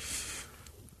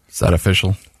 Is that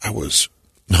official? I was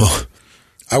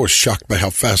shocked by how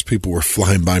fast people were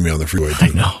flying by me on the freeway. I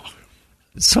know.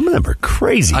 Some of them are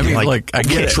crazy. I mean, I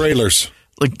get it. Trailers.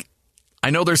 Like,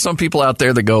 I know there's some people out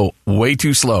there that go way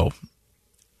too slow,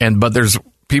 but there's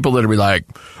people that'll be like,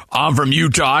 I'm from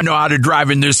Utah. I know how to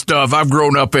drive in this stuff. I've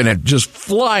grown up in it. Just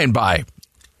flying by.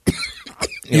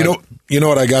 You know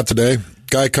what I got today?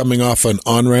 Guy coming off an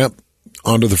on-ramp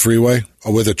onto the freeway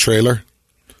with a trailer,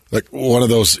 like one of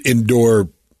those indoor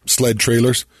sled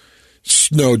trailers.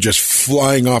 Snow just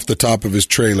flying off the top of his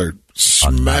trailer,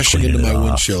 smashing into my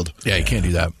windshield. Yeah, you can't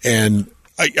do that. And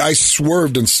I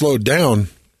swerved and slowed down.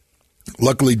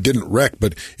 Luckily, didn't wreck,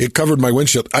 but it covered my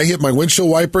windshield. I hit my windshield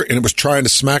wiper, and it was trying to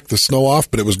smack the snow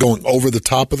off, but it was going over the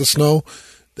top of the snow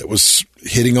that was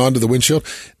hitting onto the windshield.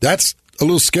 That's a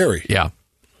little scary. Yeah.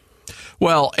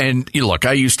 Well, and look,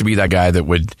 I used to be that guy that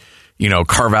would,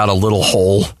 carve out a little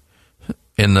hole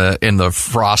in the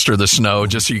frost or the snow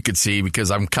just so you could see, because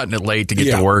I'm cutting it late to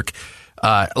get to work.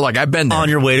 I've been there. On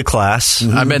your way to class.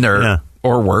 I've been there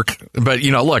or work. But,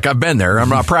 look, I've been there. I'm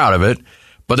not proud of it.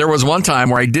 But there was one time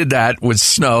where I did that with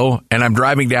snow, and I'm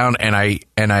driving down, and I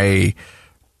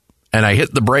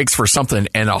hit the brakes for something,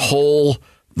 and the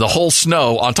whole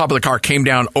snow on top of the car came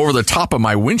down over the top of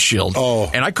my windshield. Oh.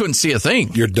 And I couldn't see a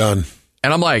thing. You're done.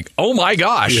 And I'm like, oh my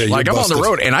gosh, I'm on the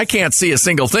road and I can't see a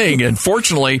single thing. And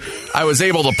fortunately, I was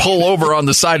able to pull over on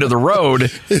the side of the road.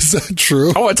 Is that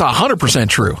true? Oh, it's 100%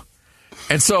 true.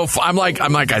 And so I'm like,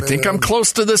 I think I'm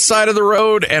close to this side of the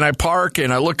road, and I park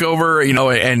and I look over,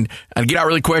 and get out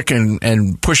really quick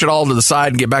and push it all to the side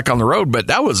and get back on the road. But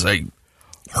that was a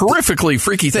horrifically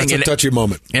freaky thing. That's a touchy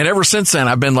moment. And ever since then,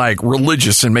 I've been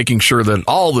religious in making sure that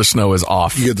all the snow is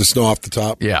off. You get the snow off the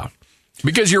top? Yeah.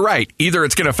 Because you're right. Either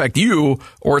it's going to affect you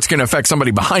or it's going to affect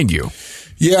somebody behind you.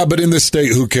 Yeah, but in this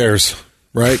state, who cares,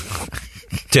 right?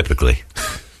 Typically.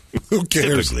 Who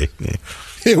cares? Typically.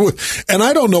 And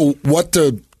I don't know what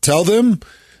to tell them.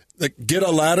 Like, get a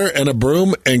ladder and a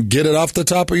broom and get it off the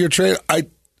top of your trailer. I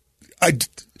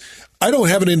don't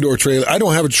have an indoor trailer. I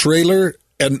don't have a trailer,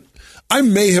 and I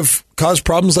may have caused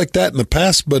problems like that in the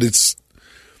past, but it's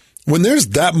when there's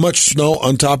that much snow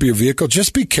on top of your vehicle,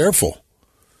 just be careful.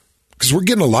 Because we're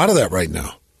getting a lot of that right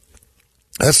now.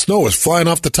 That snow is flying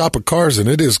off the top of cars, and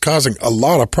it is causing a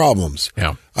lot of problems.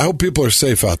 Yeah. I hope people are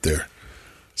safe out there.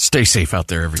 Stay safe out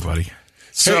there, everybody.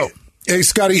 So, hey,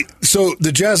 Scotty, so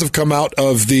the Jazz have come out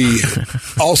of the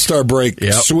All-Star break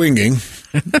swinging.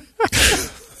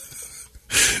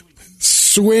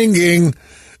 Swinging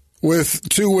with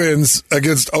 2 wins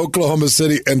against Oklahoma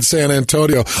City and San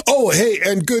Antonio. Oh, hey,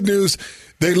 and good news.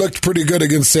 They looked pretty good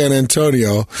against San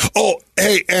Antonio. Oh,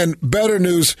 hey, and better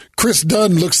news, Chris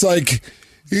Dunn looks like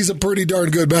he's a pretty darn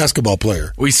good basketball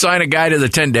player. We sign a guy to the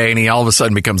 10-day, and he all of a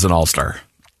sudden becomes an all-star.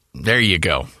 There you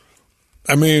go.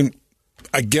 I mean,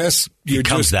 I guess you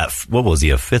becomes that. What was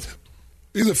he, a fifth?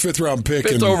 He's a fifth-round pick.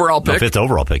 Fifth overall pick. Fifth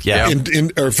overall pick, yeah.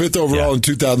 Or fifth overall in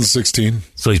 2016.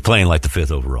 So he's playing like the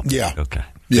fifth overall pick. Yeah. Okay.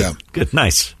 Yeah. Good.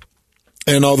 Nice.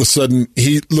 And all of a sudden,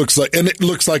 he looks like, and it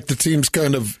looks like the team's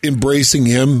kind of embracing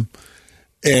him,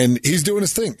 and he's doing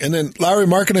his thing. And then Lauri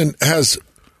Markkanen has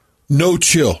no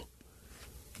chill.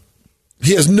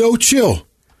 He has no chill.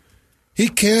 He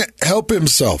can't help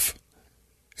himself.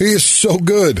 He is so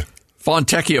good.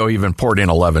 Fontecchio even poured in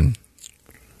 11.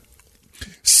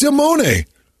 Simone.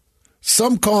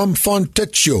 Some call him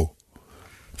Fontecchio.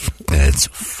 It's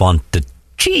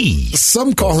Fontecchio.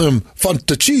 Some call him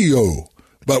Fontecchio.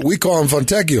 But we call him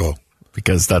Fontecchio.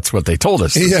 Because that's what they told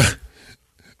us. Yeah.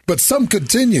 But some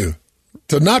continue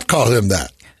to not call him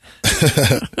that.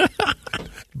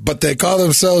 But they call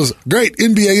themselves great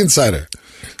NBA insider.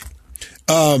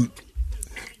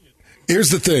 Here's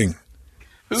the thing.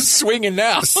 Who's swinging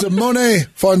now? Simone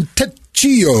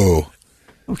Fontecchio.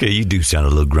 Okay, you do sound a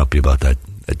little grumpy about that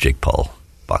Jake Paul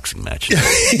boxing match.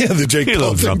 Yeah, the Jake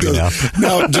Paul thing. Grumpy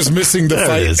now, just missing the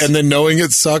fight and then knowing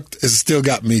it sucked has still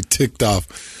got me ticked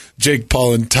off. Jake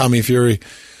Paul and Tommy Fury.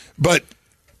 But,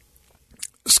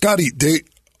 Scotty, they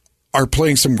are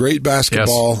playing some great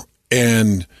basketball. Yes.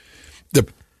 And the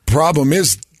problem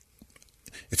is,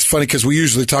 it's funny because we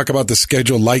usually talk about the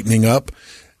schedule lightening up.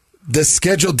 The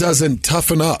schedule doesn't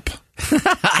toughen up.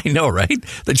 I know, right?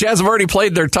 The Jazz have already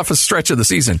played their toughest stretch of the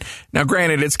season. Now,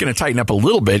 granted, it's going to tighten up a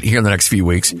little bit here in the next few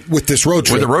weeks. With this road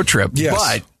trip. With the road trip.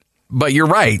 Yes. But you're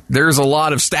right. There's a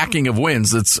lot of stacking of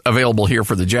wins that's available here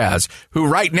for the Jazz, who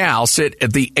right now sit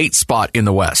at the 8th spot in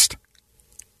the West.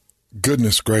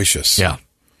 Goodness gracious. Yeah.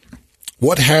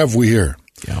 What have we here?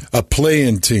 Yeah. A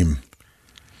play-in team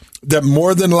that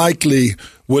more than likely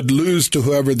would lose to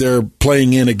whoever they're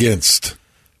playing in against.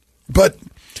 But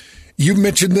you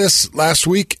mentioned this last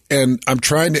week, and I'm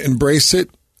trying to embrace it,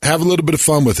 have a little bit of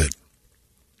fun with it.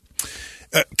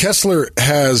 Kessler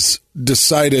has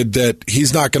decided that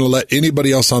he's not going to let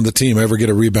anybody else on the team ever get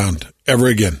a rebound ever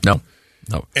again. No.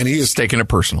 And he's taking it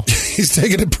personal. He's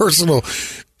taking it personal,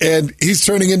 and he's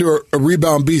turning into a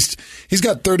rebound beast. He's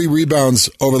got 30 rebounds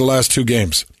over the last 2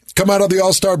 games. Come out of the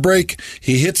All-Star break.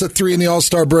 He hits a 3 in the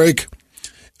All-Star break.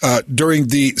 During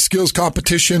the skills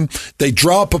competition, they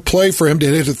draw up a play for him to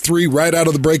hit a 3 right out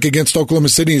of the break against Oklahoma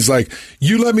City. He's like,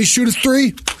 you let me shoot a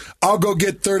 3, I'll go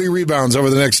get 30 rebounds over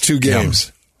the next 2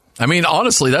 games. Yeah. I mean,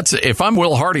 honestly, if I'm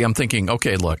Will Hardy, I'm thinking,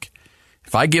 okay, look,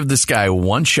 if I give this guy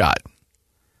one shot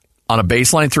on a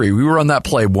baseline 3, we run that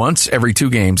play once every 2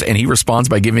 games, and he responds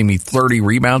by giving me 30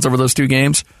 rebounds over those 2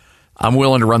 games, I'm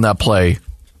willing to run that play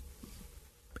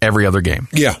every other game.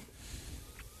 Yeah.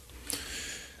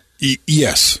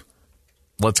 Yes.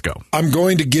 Let's go. I'm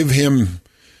going to give him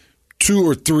 2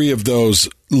 or 3 of those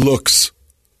looks.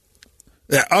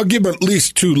 I'll give him at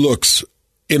least 2 looks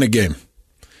in a game.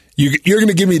 You're going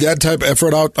to give me that type of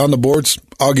effort out on the boards,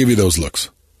 I'll give you those looks.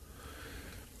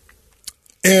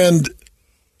 And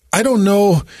I don't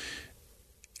know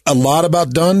a lot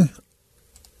about Dunn.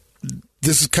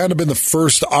 This has kind of been the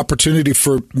first opportunity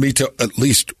for me to at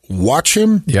least watch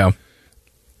him. Yeah.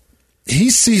 He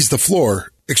sees the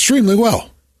floor extremely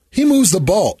well. He moves the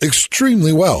ball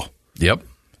extremely well. Yep.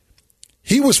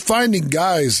 He was finding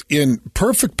guys in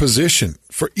perfect position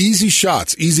for easy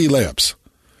shots, easy layups.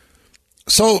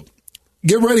 So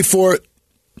get ready for it.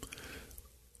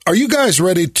 Are you guys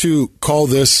ready to call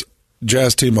this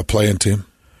Jazz team a play-in team?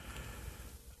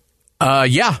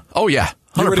 Yeah. Oh, yeah.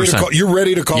 100%. You're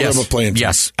ready to call them a play-in team?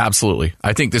 Yes, absolutely.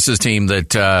 I think this is a team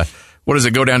that, what does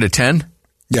it go down to 10?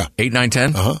 Yeah. 8, 9,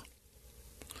 10? Uh-huh.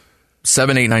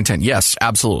 7, 8, 9, 10. Yes,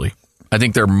 absolutely. I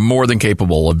think they're more than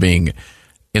capable of being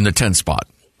in the 10 spot.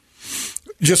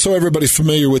 Just so everybody's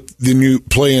familiar with the new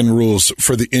play-in rules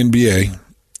for the NBA,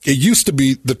 it used to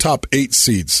be the top 8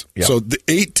 seeds. Yep. So the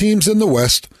 8 teams in the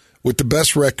West with the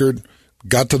best record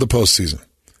got to the postseason.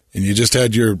 And you just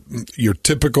had your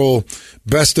typical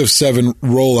best of 7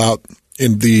 rollout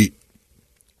in the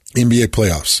NBA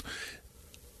playoffs.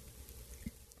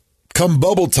 Come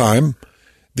bubble time,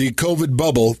 the COVID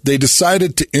bubble, they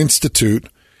decided to institute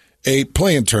a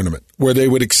play-in tournament where they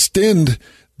would extend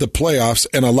the playoffs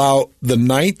and allow the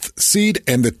 9th seed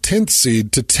and the 10th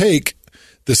seed to take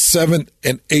the 7th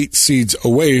and 8th seeds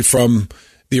away from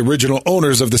the original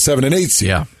owners of the 7 and 8 seed.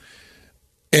 Yeah.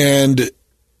 And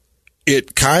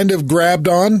it kind of grabbed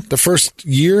on the first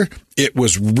year. It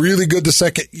was really good the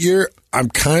second year. I'm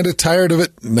kind of tired of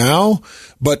it now,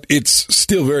 but it's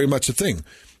still very much a thing.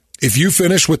 If you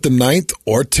finish with the 9th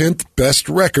or 10th best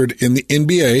record in the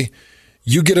NBA,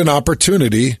 you get an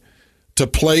opportunity to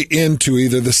play into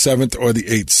either the 7th or the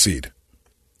 8th seed.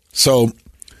 So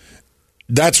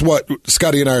that's what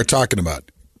Scotty and I are talking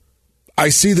about. I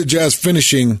see the Jazz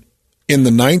finishing in the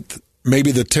 9th,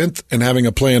 maybe the 10th, and having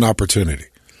a play-in opportunity.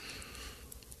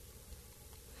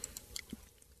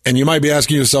 And you might be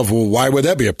asking yourself, well, why would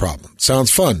that be a problem?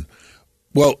 Sounds fun.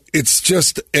 Well, it's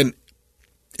just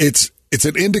it's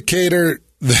an indicator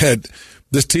that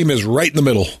this team is right in the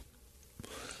middle.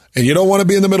 And you don't want to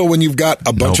be in the middle when you've got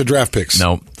a bunch of draft picks.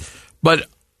 No. But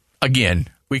again,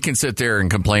 we can sit there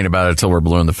and complain about it until we're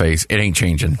blue in the face. It ain't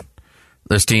changing.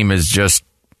 This team is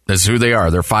who they are.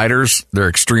 They're fighters. They're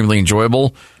extremely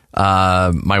enjoyable.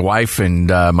 My wife and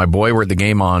my boy were at the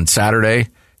game on Saturday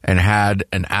and had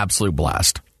an absolute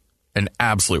blast. An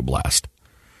absolute blast.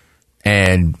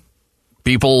 And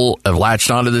people have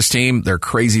latched onto this team. They're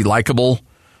crazy likable.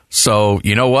 So,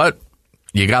 you know what?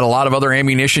 You got a lot of other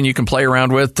ammunition you can play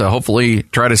around with to hopefully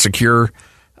try to secure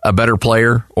a better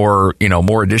player or,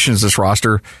 more additions to this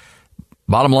roster.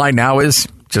 Bottom line now is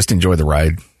just enjoy the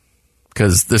ride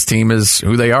because this team is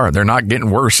who they are. They're not getting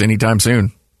worse anytime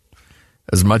soon.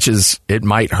 As much as it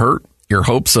might hurt your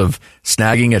hopes of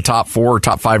snagging a top 4 or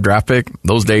top 5 draft pick,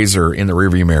 those days are in the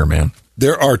rearview mirror, man.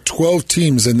 There are 12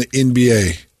 teams in the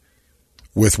NBA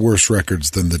with worse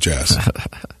records than the Jazz.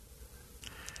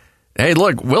 Hey,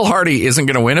 look, Will Hardy isn't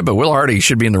going to win it, but Will Hardy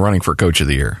should be in the running for Coach of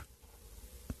the Year.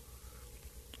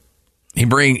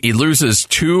 He loses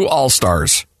 2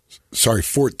 All-Stars. Sorry,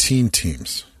 14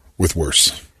 teams with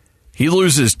worse. He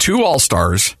loses 2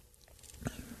 All-Stars,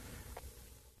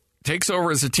 takes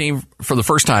over as a team for the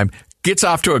first time, gets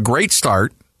off to a great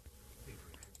start,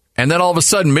 and then all of a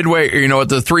sudden, midway, at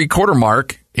the 3-quarter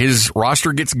mark, his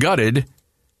roster gets gutted,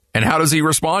 and how does he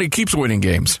respond? He keeps winning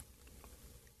games.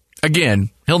 Again,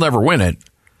 he'll never win it.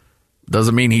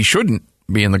 Doesn't mean he shouldn't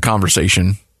be in the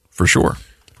conversation for sure.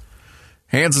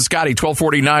 Hans and Scotty,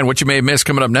 1249. What you may have missed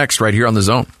coming up next right here on The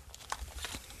Zone.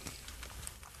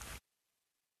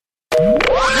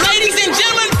 Ladies and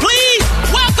gentlemen, please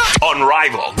welcome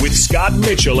Unrivaled with Scott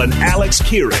Mitchell and Alex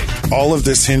Keurig. All of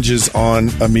this hinges on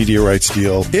a media rights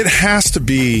deal. It has to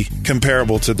be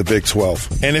comparable to the Big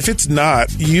 12. And if it's not,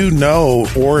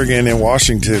 Oregon and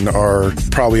Washington are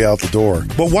probably out the door.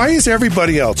 But why is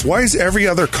everybody else? Why is every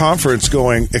other conference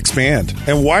going expand?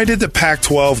 And why did the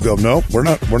Pac-12 go, nope, we're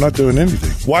not doing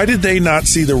anything? Why did they not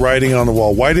see the writing on the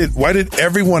wall? Why did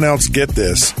everyone else get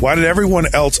this? Why did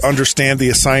everyone else understand the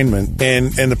assignment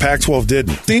and the Pac-12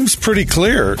 didn't? Seems pretty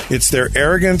clear. It's their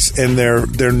arrogance and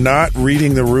they're not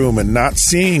reading the room and not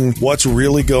seeing what's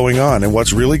really going on. And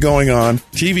what's really going on,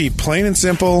 TV, plain and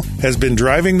simple, has been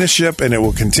driving this ship and it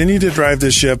will continue to drive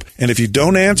this ship. And if you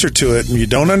don't answer to it and you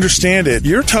don't understand it,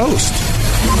 you're toast.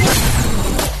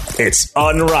 It's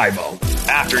Unrivaled.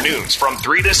 Afternoons from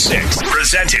 3 to 6.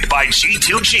 Presented by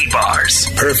G2G Bars.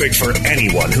 Perfect for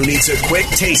anyone who needs a quick,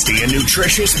 tasty, and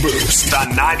nutritious boost. On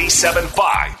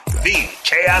 97.5, the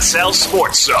KSL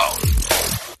Sports Zone.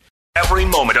 Every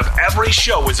moment of every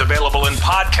show is available in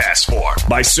podcast form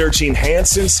by searching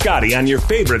Hans and Scotty on your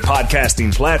favorite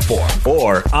podcasting platform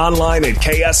or online at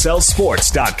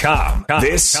KSLSports.com.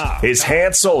 This is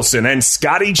Hans Olsen and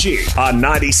Scotty G on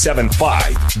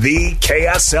 97.5, the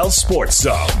KSL Sports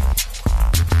Zone.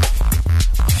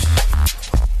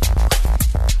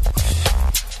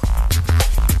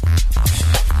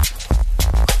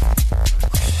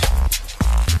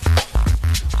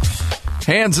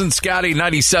 Hans and Scotty,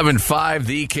 97.5,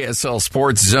 the KSL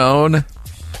Sports Zone.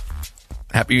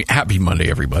 Happy Monday,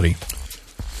 everybody.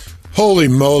 Holy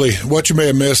moly, what you may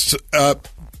have missed.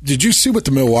 Did you see what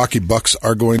the Milwaukee Bucks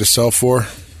are going to sell for?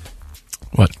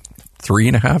 What,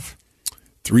 3.5?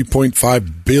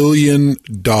 $3.5 billion.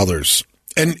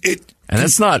 And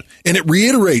that's not... And it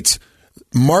reiterates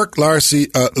Mark Lasry,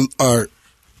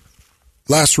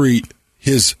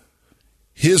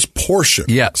 his portion.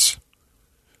 Yes.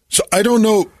 So I don't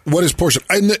know what his portion.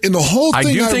 In the whole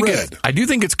thing I read. I do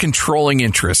think it's controlling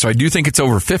interest. So I do think it's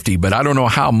over 50, but I don't know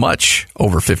how much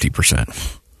over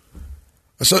 50%.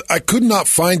 So I could not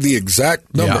find the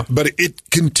exact number, but it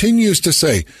continues to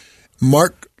say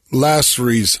Mark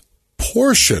Lasry's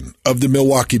portion of the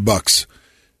Milwaukee Bucks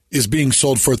is being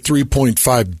sold for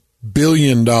 $3.5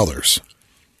 billion.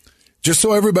 Just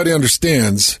so everybody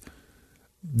understands,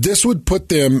 this would put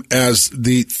them as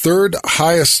the 3rd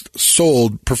highest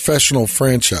sold professional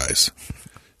franchise,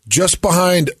 just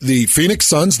behind the Phoenix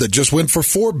Suns that just went for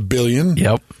 $4 billion.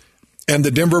 Yep. And the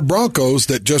Denver Broncos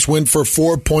that just went for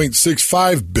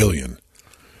 $4.65 billion.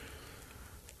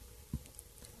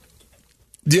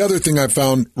 The other thing I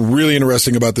found really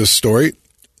interesting about this story,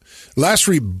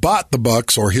 Lasry bought the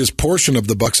Bucks, or his portion of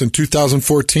the Bucks, in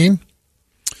 2014.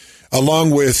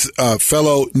 Along with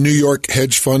fellow New York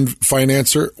hedge fund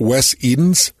financer Wes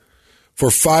Edens for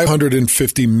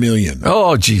 $550 million.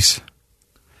 Oh, geez.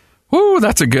 Woo,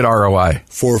 that's a good ROI.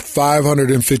 For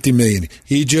 $550 million.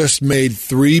 He just made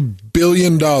 $3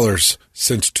 billion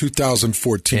since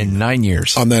 2014. In 9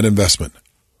 years. On that investment.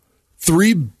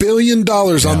 $3 billion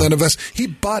on that investment. He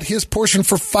bought his portion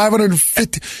for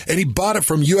 $550, and he bought it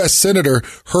from U.S. Senator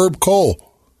Herb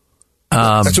Kohl.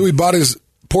 That's who he bought his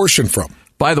portion from.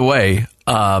 By the way,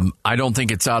 I don't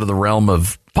think it's out of the realm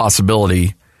of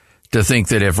possibility to think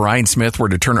that if Ryan Smith were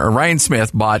to turn, or Ryan Smith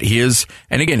bought his,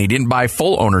 and again, he didn't buy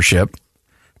full ownership,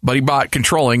 but he bought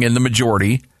controlling in the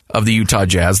majority of the Utah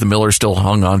Jazz. The Millers still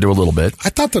hung on to a little bit. I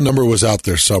thought the number was out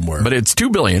there somewhere. But it's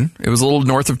 $2 billion. It was a little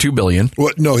north of $2 billion.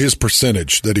 What? No, his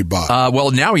percentage that he bought. Well,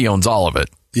 now he owns all of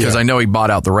it. Because I know he bought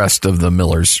out the rest of the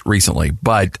Millers recently,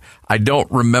 but I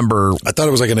don't remember. I thought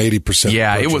it was like an 80%.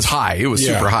 Yeah, purchase. It was high. It was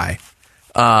super high.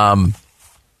 But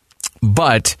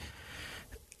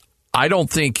I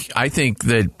think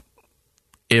that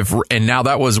and now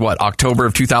that was what, October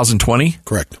of 2020?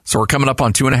 Correct. So we're coming up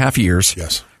on 2.5 years.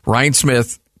 Yes. Ryan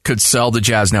Smith could sell the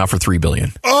Jazz now for $3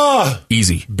 billion.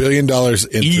 Easy. $1 billion in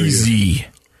 3 years. Easy.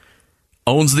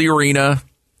 Owns the arena.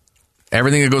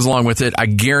 Everything that goes along with it. I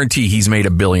guarantee he's made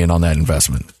 $1 billion on that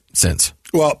investment since.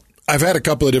 Well, I've had a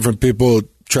couple of different people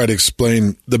try to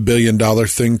explain the $1 billion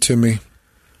thing to me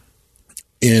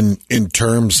in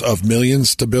terms of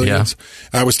millions to billions.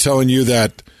 Yeah. I was telling you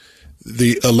that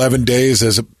the 11 days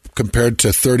as compared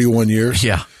to 31 years.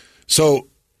 Yeah. So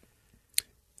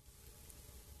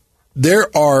there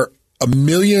are 1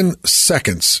 million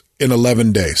seconds in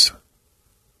 11 days.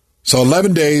 So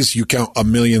 11 days, you count 1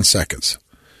 million seconds.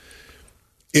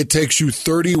 It takes you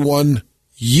 31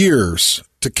 years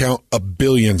to count 1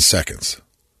 billion seconds.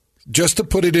 Just to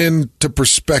put it into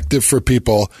perspective for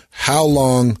people, how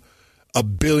long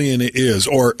 1 billion is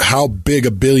or how big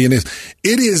 1 billion is.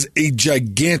 It is a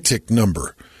gigantic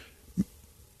number.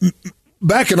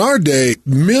 Back in our day,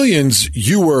 millions,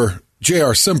 you were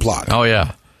J.R. Simplot. Oh,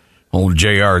 yeah. Old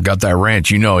JR got that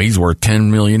ranch. You know he's worth $10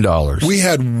 million. We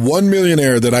had one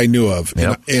millionaire that I knew of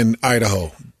in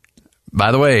Idaho.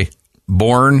 By the way,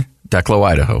 born Declo,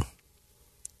 Idaho.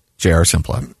 JR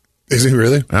Simplot. Is he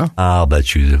really? Yeah. I'll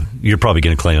bet you're probably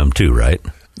going to claim him too, right?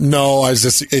 No,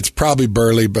 it's probably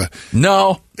Burley, but...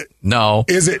 No.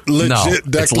 Is it legit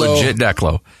Declo? It's legit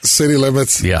Declo. City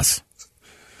limits? Yes.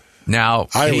 Now...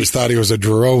 I always thought he was a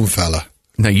Jerome fella.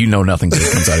 No, you know nothing good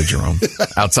comes out of Jerome.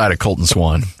 Outside of Colton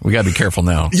Swan. We got to be careful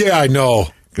now. Yeah, I know.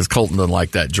 Because Colton doesn't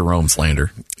like that Jerome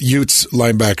slander. Utes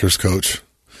linebackers coach.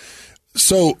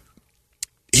 So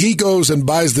he goes and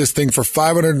buys this thing for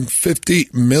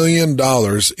 $550 million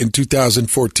in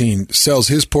 2014, sells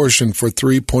his portion for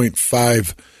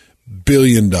 $3.5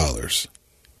 billion.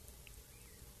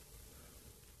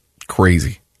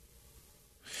 Crazy.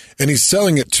 And he's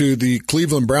selling it to the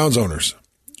Cleveland Browns owners.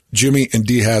 Jimmy and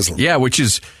Dee Haslam. Yeah, which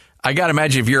is, I got to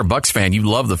imagine if you're a Bucs fan, you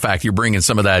love the fact you're bringing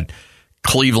some of that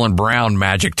Cleveland Brown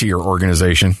magic to your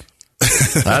organization.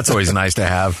 That's always nice to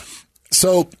have.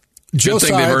 So, good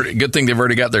thing they've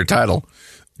already got their title.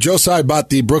 Joe Tsai bought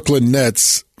the Brooklyn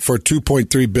Nets for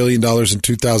 $2.3 billion in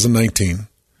 2019.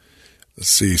 Let's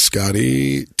see,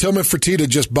 Scotty. Tillman Fertitta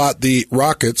just bought the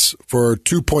Rockets for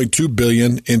 $2.2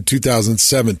 billion in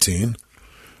 2017.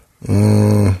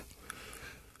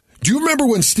 Do you remember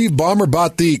when Steve Ballmer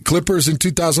bought the Clippers in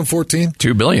 2014?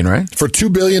 $2 billion, right? For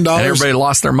 $2 billion. And everybody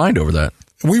lost their mind over that.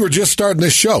 We were just starting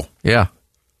this show. Yeah.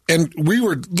 And we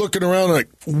were looking around like,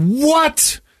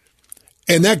 what?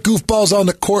 And that goofball's on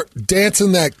the court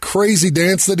dancing that crazy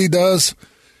dance that he does.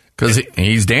 Because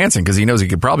he's dancing because he knows he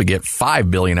could probably get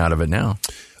 $5 billion out of it now.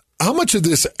 How much of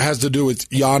this has to do with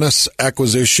Giannis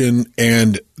acquisition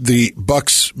and the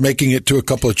Bucks making it to a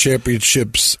couple of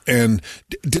championships? And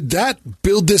did that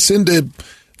build this into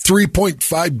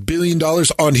 $3.5 billion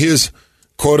on his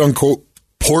quote-unquote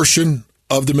portion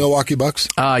of the Milwaukee Bucks?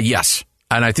 Yes.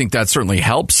 And I think that certainly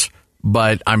helps.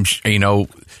 But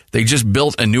they just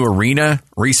built a new arena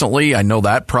recently. I know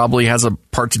that probably has a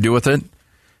part to do with it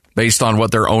based on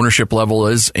what their ownership level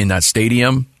is in that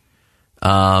stadium.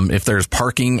 If there's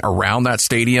parking around that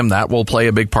stadium, that will play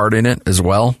a big part in it as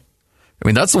well. I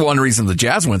mean, that's the one reason the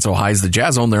Jazz went so high is the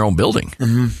Jazz own their own building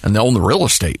and they own the real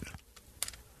estate.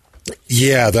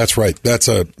 Yeah, that's right. That's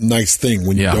a nice thing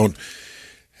when you don't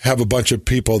have a bunch of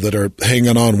people that are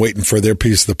hanging on waiting for their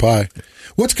piece of the pie.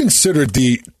 What's considered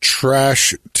the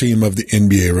trash team of the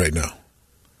NBA right now?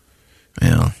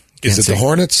 Yeah. Is it the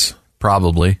Hornets?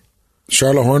 Probably.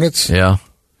 Charlotte Hornets? Yeah.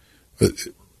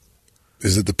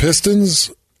 Is it the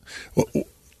Pistons? Well,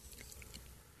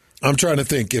 I'm trying to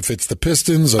think if it's the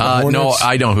Pistons or the Hornets. No,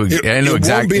 I know who. I know exactly. It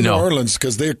won't be New Orleans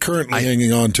because they're currently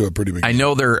hanging on to a pretty big. I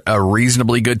know they're a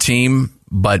reasonably good team,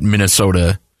 but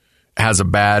Minnesota has a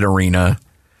bad arena.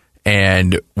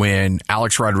 And when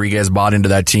Alex Rodriguez bought into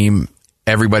that team,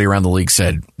 everybody around the league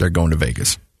said they're going to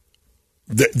Vegas.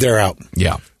 They're out.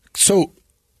 Yeah. So,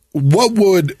 what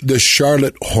would the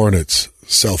Charlotte Hornets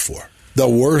sell for? The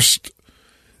worst.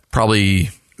 Probably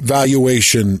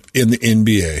valuation in the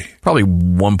NBA. Probably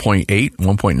 1.8,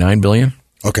 1.9 billion.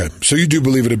 Okay. So you do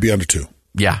believe it'd be under 2?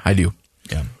 Yeah, I do.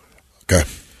 Yeah. Okay.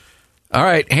 All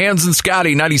right. Hans and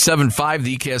Scotty, 97.5,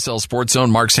 the KSL Sports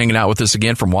Zone. Mark's hanging out with us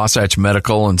again from Wasatch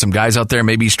Medical, and some guys out there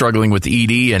maybe struggling with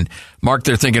ED. And Mark,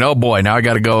 they're thinking, oh boy, now I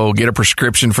got to go get a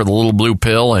prescription for the little blue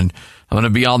pill, and I'm going to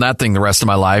be on that thing the rest of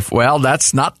my life. Well,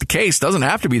 that's not the case. Doesn't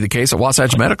have to be the case at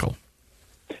Wasatch Medical.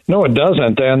 No, it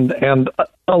doesn't. And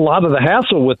a lot of the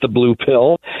hassle with the blue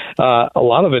pill, a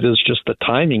lot of it is just the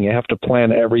timing. You have to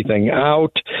plan everything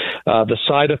out, the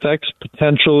side effects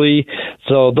potentially.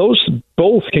 So those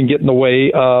both can get in the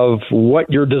way of what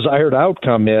your desired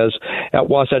outcome is at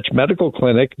Wasatch Medical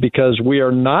Clinic, because we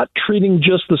are not treating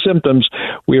just the symptoms.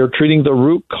 We are treating the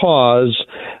root cause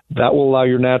that will allow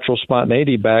your natural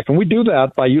spontaneity back. And we do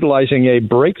that by utilizing a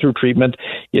breakthrough treatment.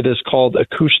 It is called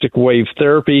acoustic wave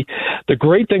therapy. The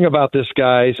great thing about this,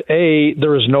 guys,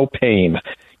 there is no pain.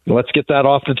 Let's get that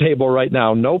off the table right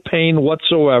now. No pain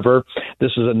whatsoever.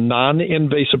 This is a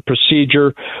non-invasive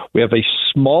procedure. We have a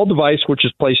small device which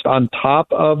is placed on top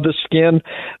of the skin.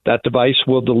 That device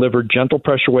will deliver gentle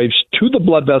pressure waves to the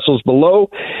blood vessels below.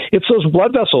 It's those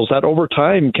blood vessels that over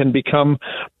time can become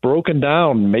broken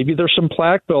down. Maybe there's some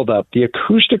plaque buildup. The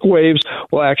acoustic waves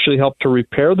will actually help to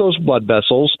repair those blood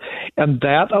vessels, and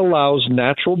that allows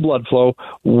natural blood flow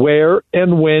where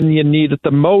and when you need it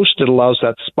the most. It allows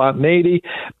that spontaneity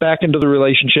back into the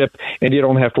relationship, and you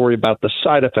don't have to worry about the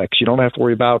side effects. You don't have to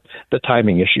worry about the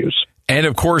timing issues. And,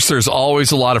 of course, there's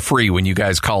always a lot of free when you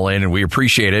guys call in, and we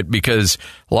appreciate it because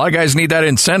a lot of guys need that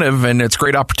incentive, and it's a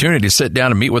great opportunity to sit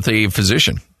down and meet with a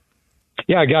physician.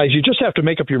 Yeah, guys, you just have to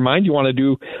make up your mind. You want to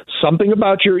do something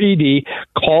about your ED.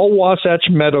 Call Wasatch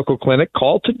Medical Clinic.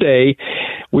 Call today.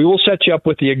 We will set you up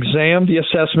with the exam, the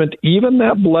assessment, even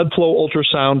that blood flow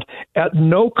ultrasound at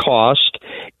no cost.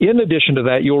 In addition to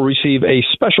that, you'll receive a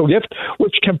special gift,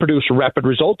 which can produce rapid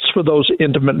results for those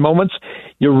intimate moments.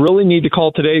 You really need to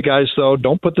call today, guys, though.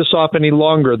 Don't put this off any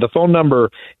longer. The phone number,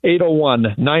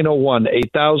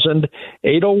 801-901-8000,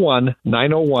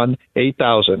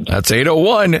 801-901-8000. That's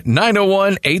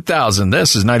 801-901-8000.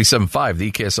 This is 97.5,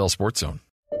 the KSL Sports Zone.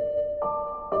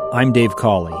 I'm Dave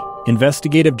Cawley,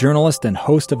 investigative journalist and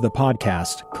host of the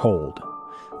podcast Cold.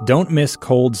 Don't miss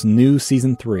Cold's new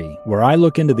Season 3, where I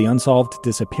look into the unsolved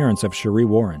disappearance of Cherie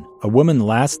Warren, a woman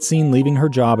last seen leaving her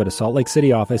job at a Salt Lake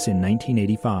City office in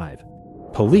 1985.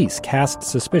 Police cast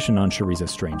suspicion on Cherie's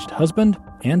estranged husband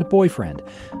and boyfriend,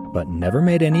 but never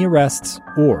made any arrests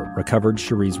or recovered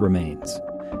Cherie's remains.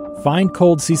 Find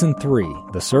Cold Season 3,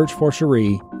 The Search for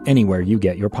Cherie, anywhere you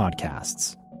get your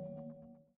podcasts.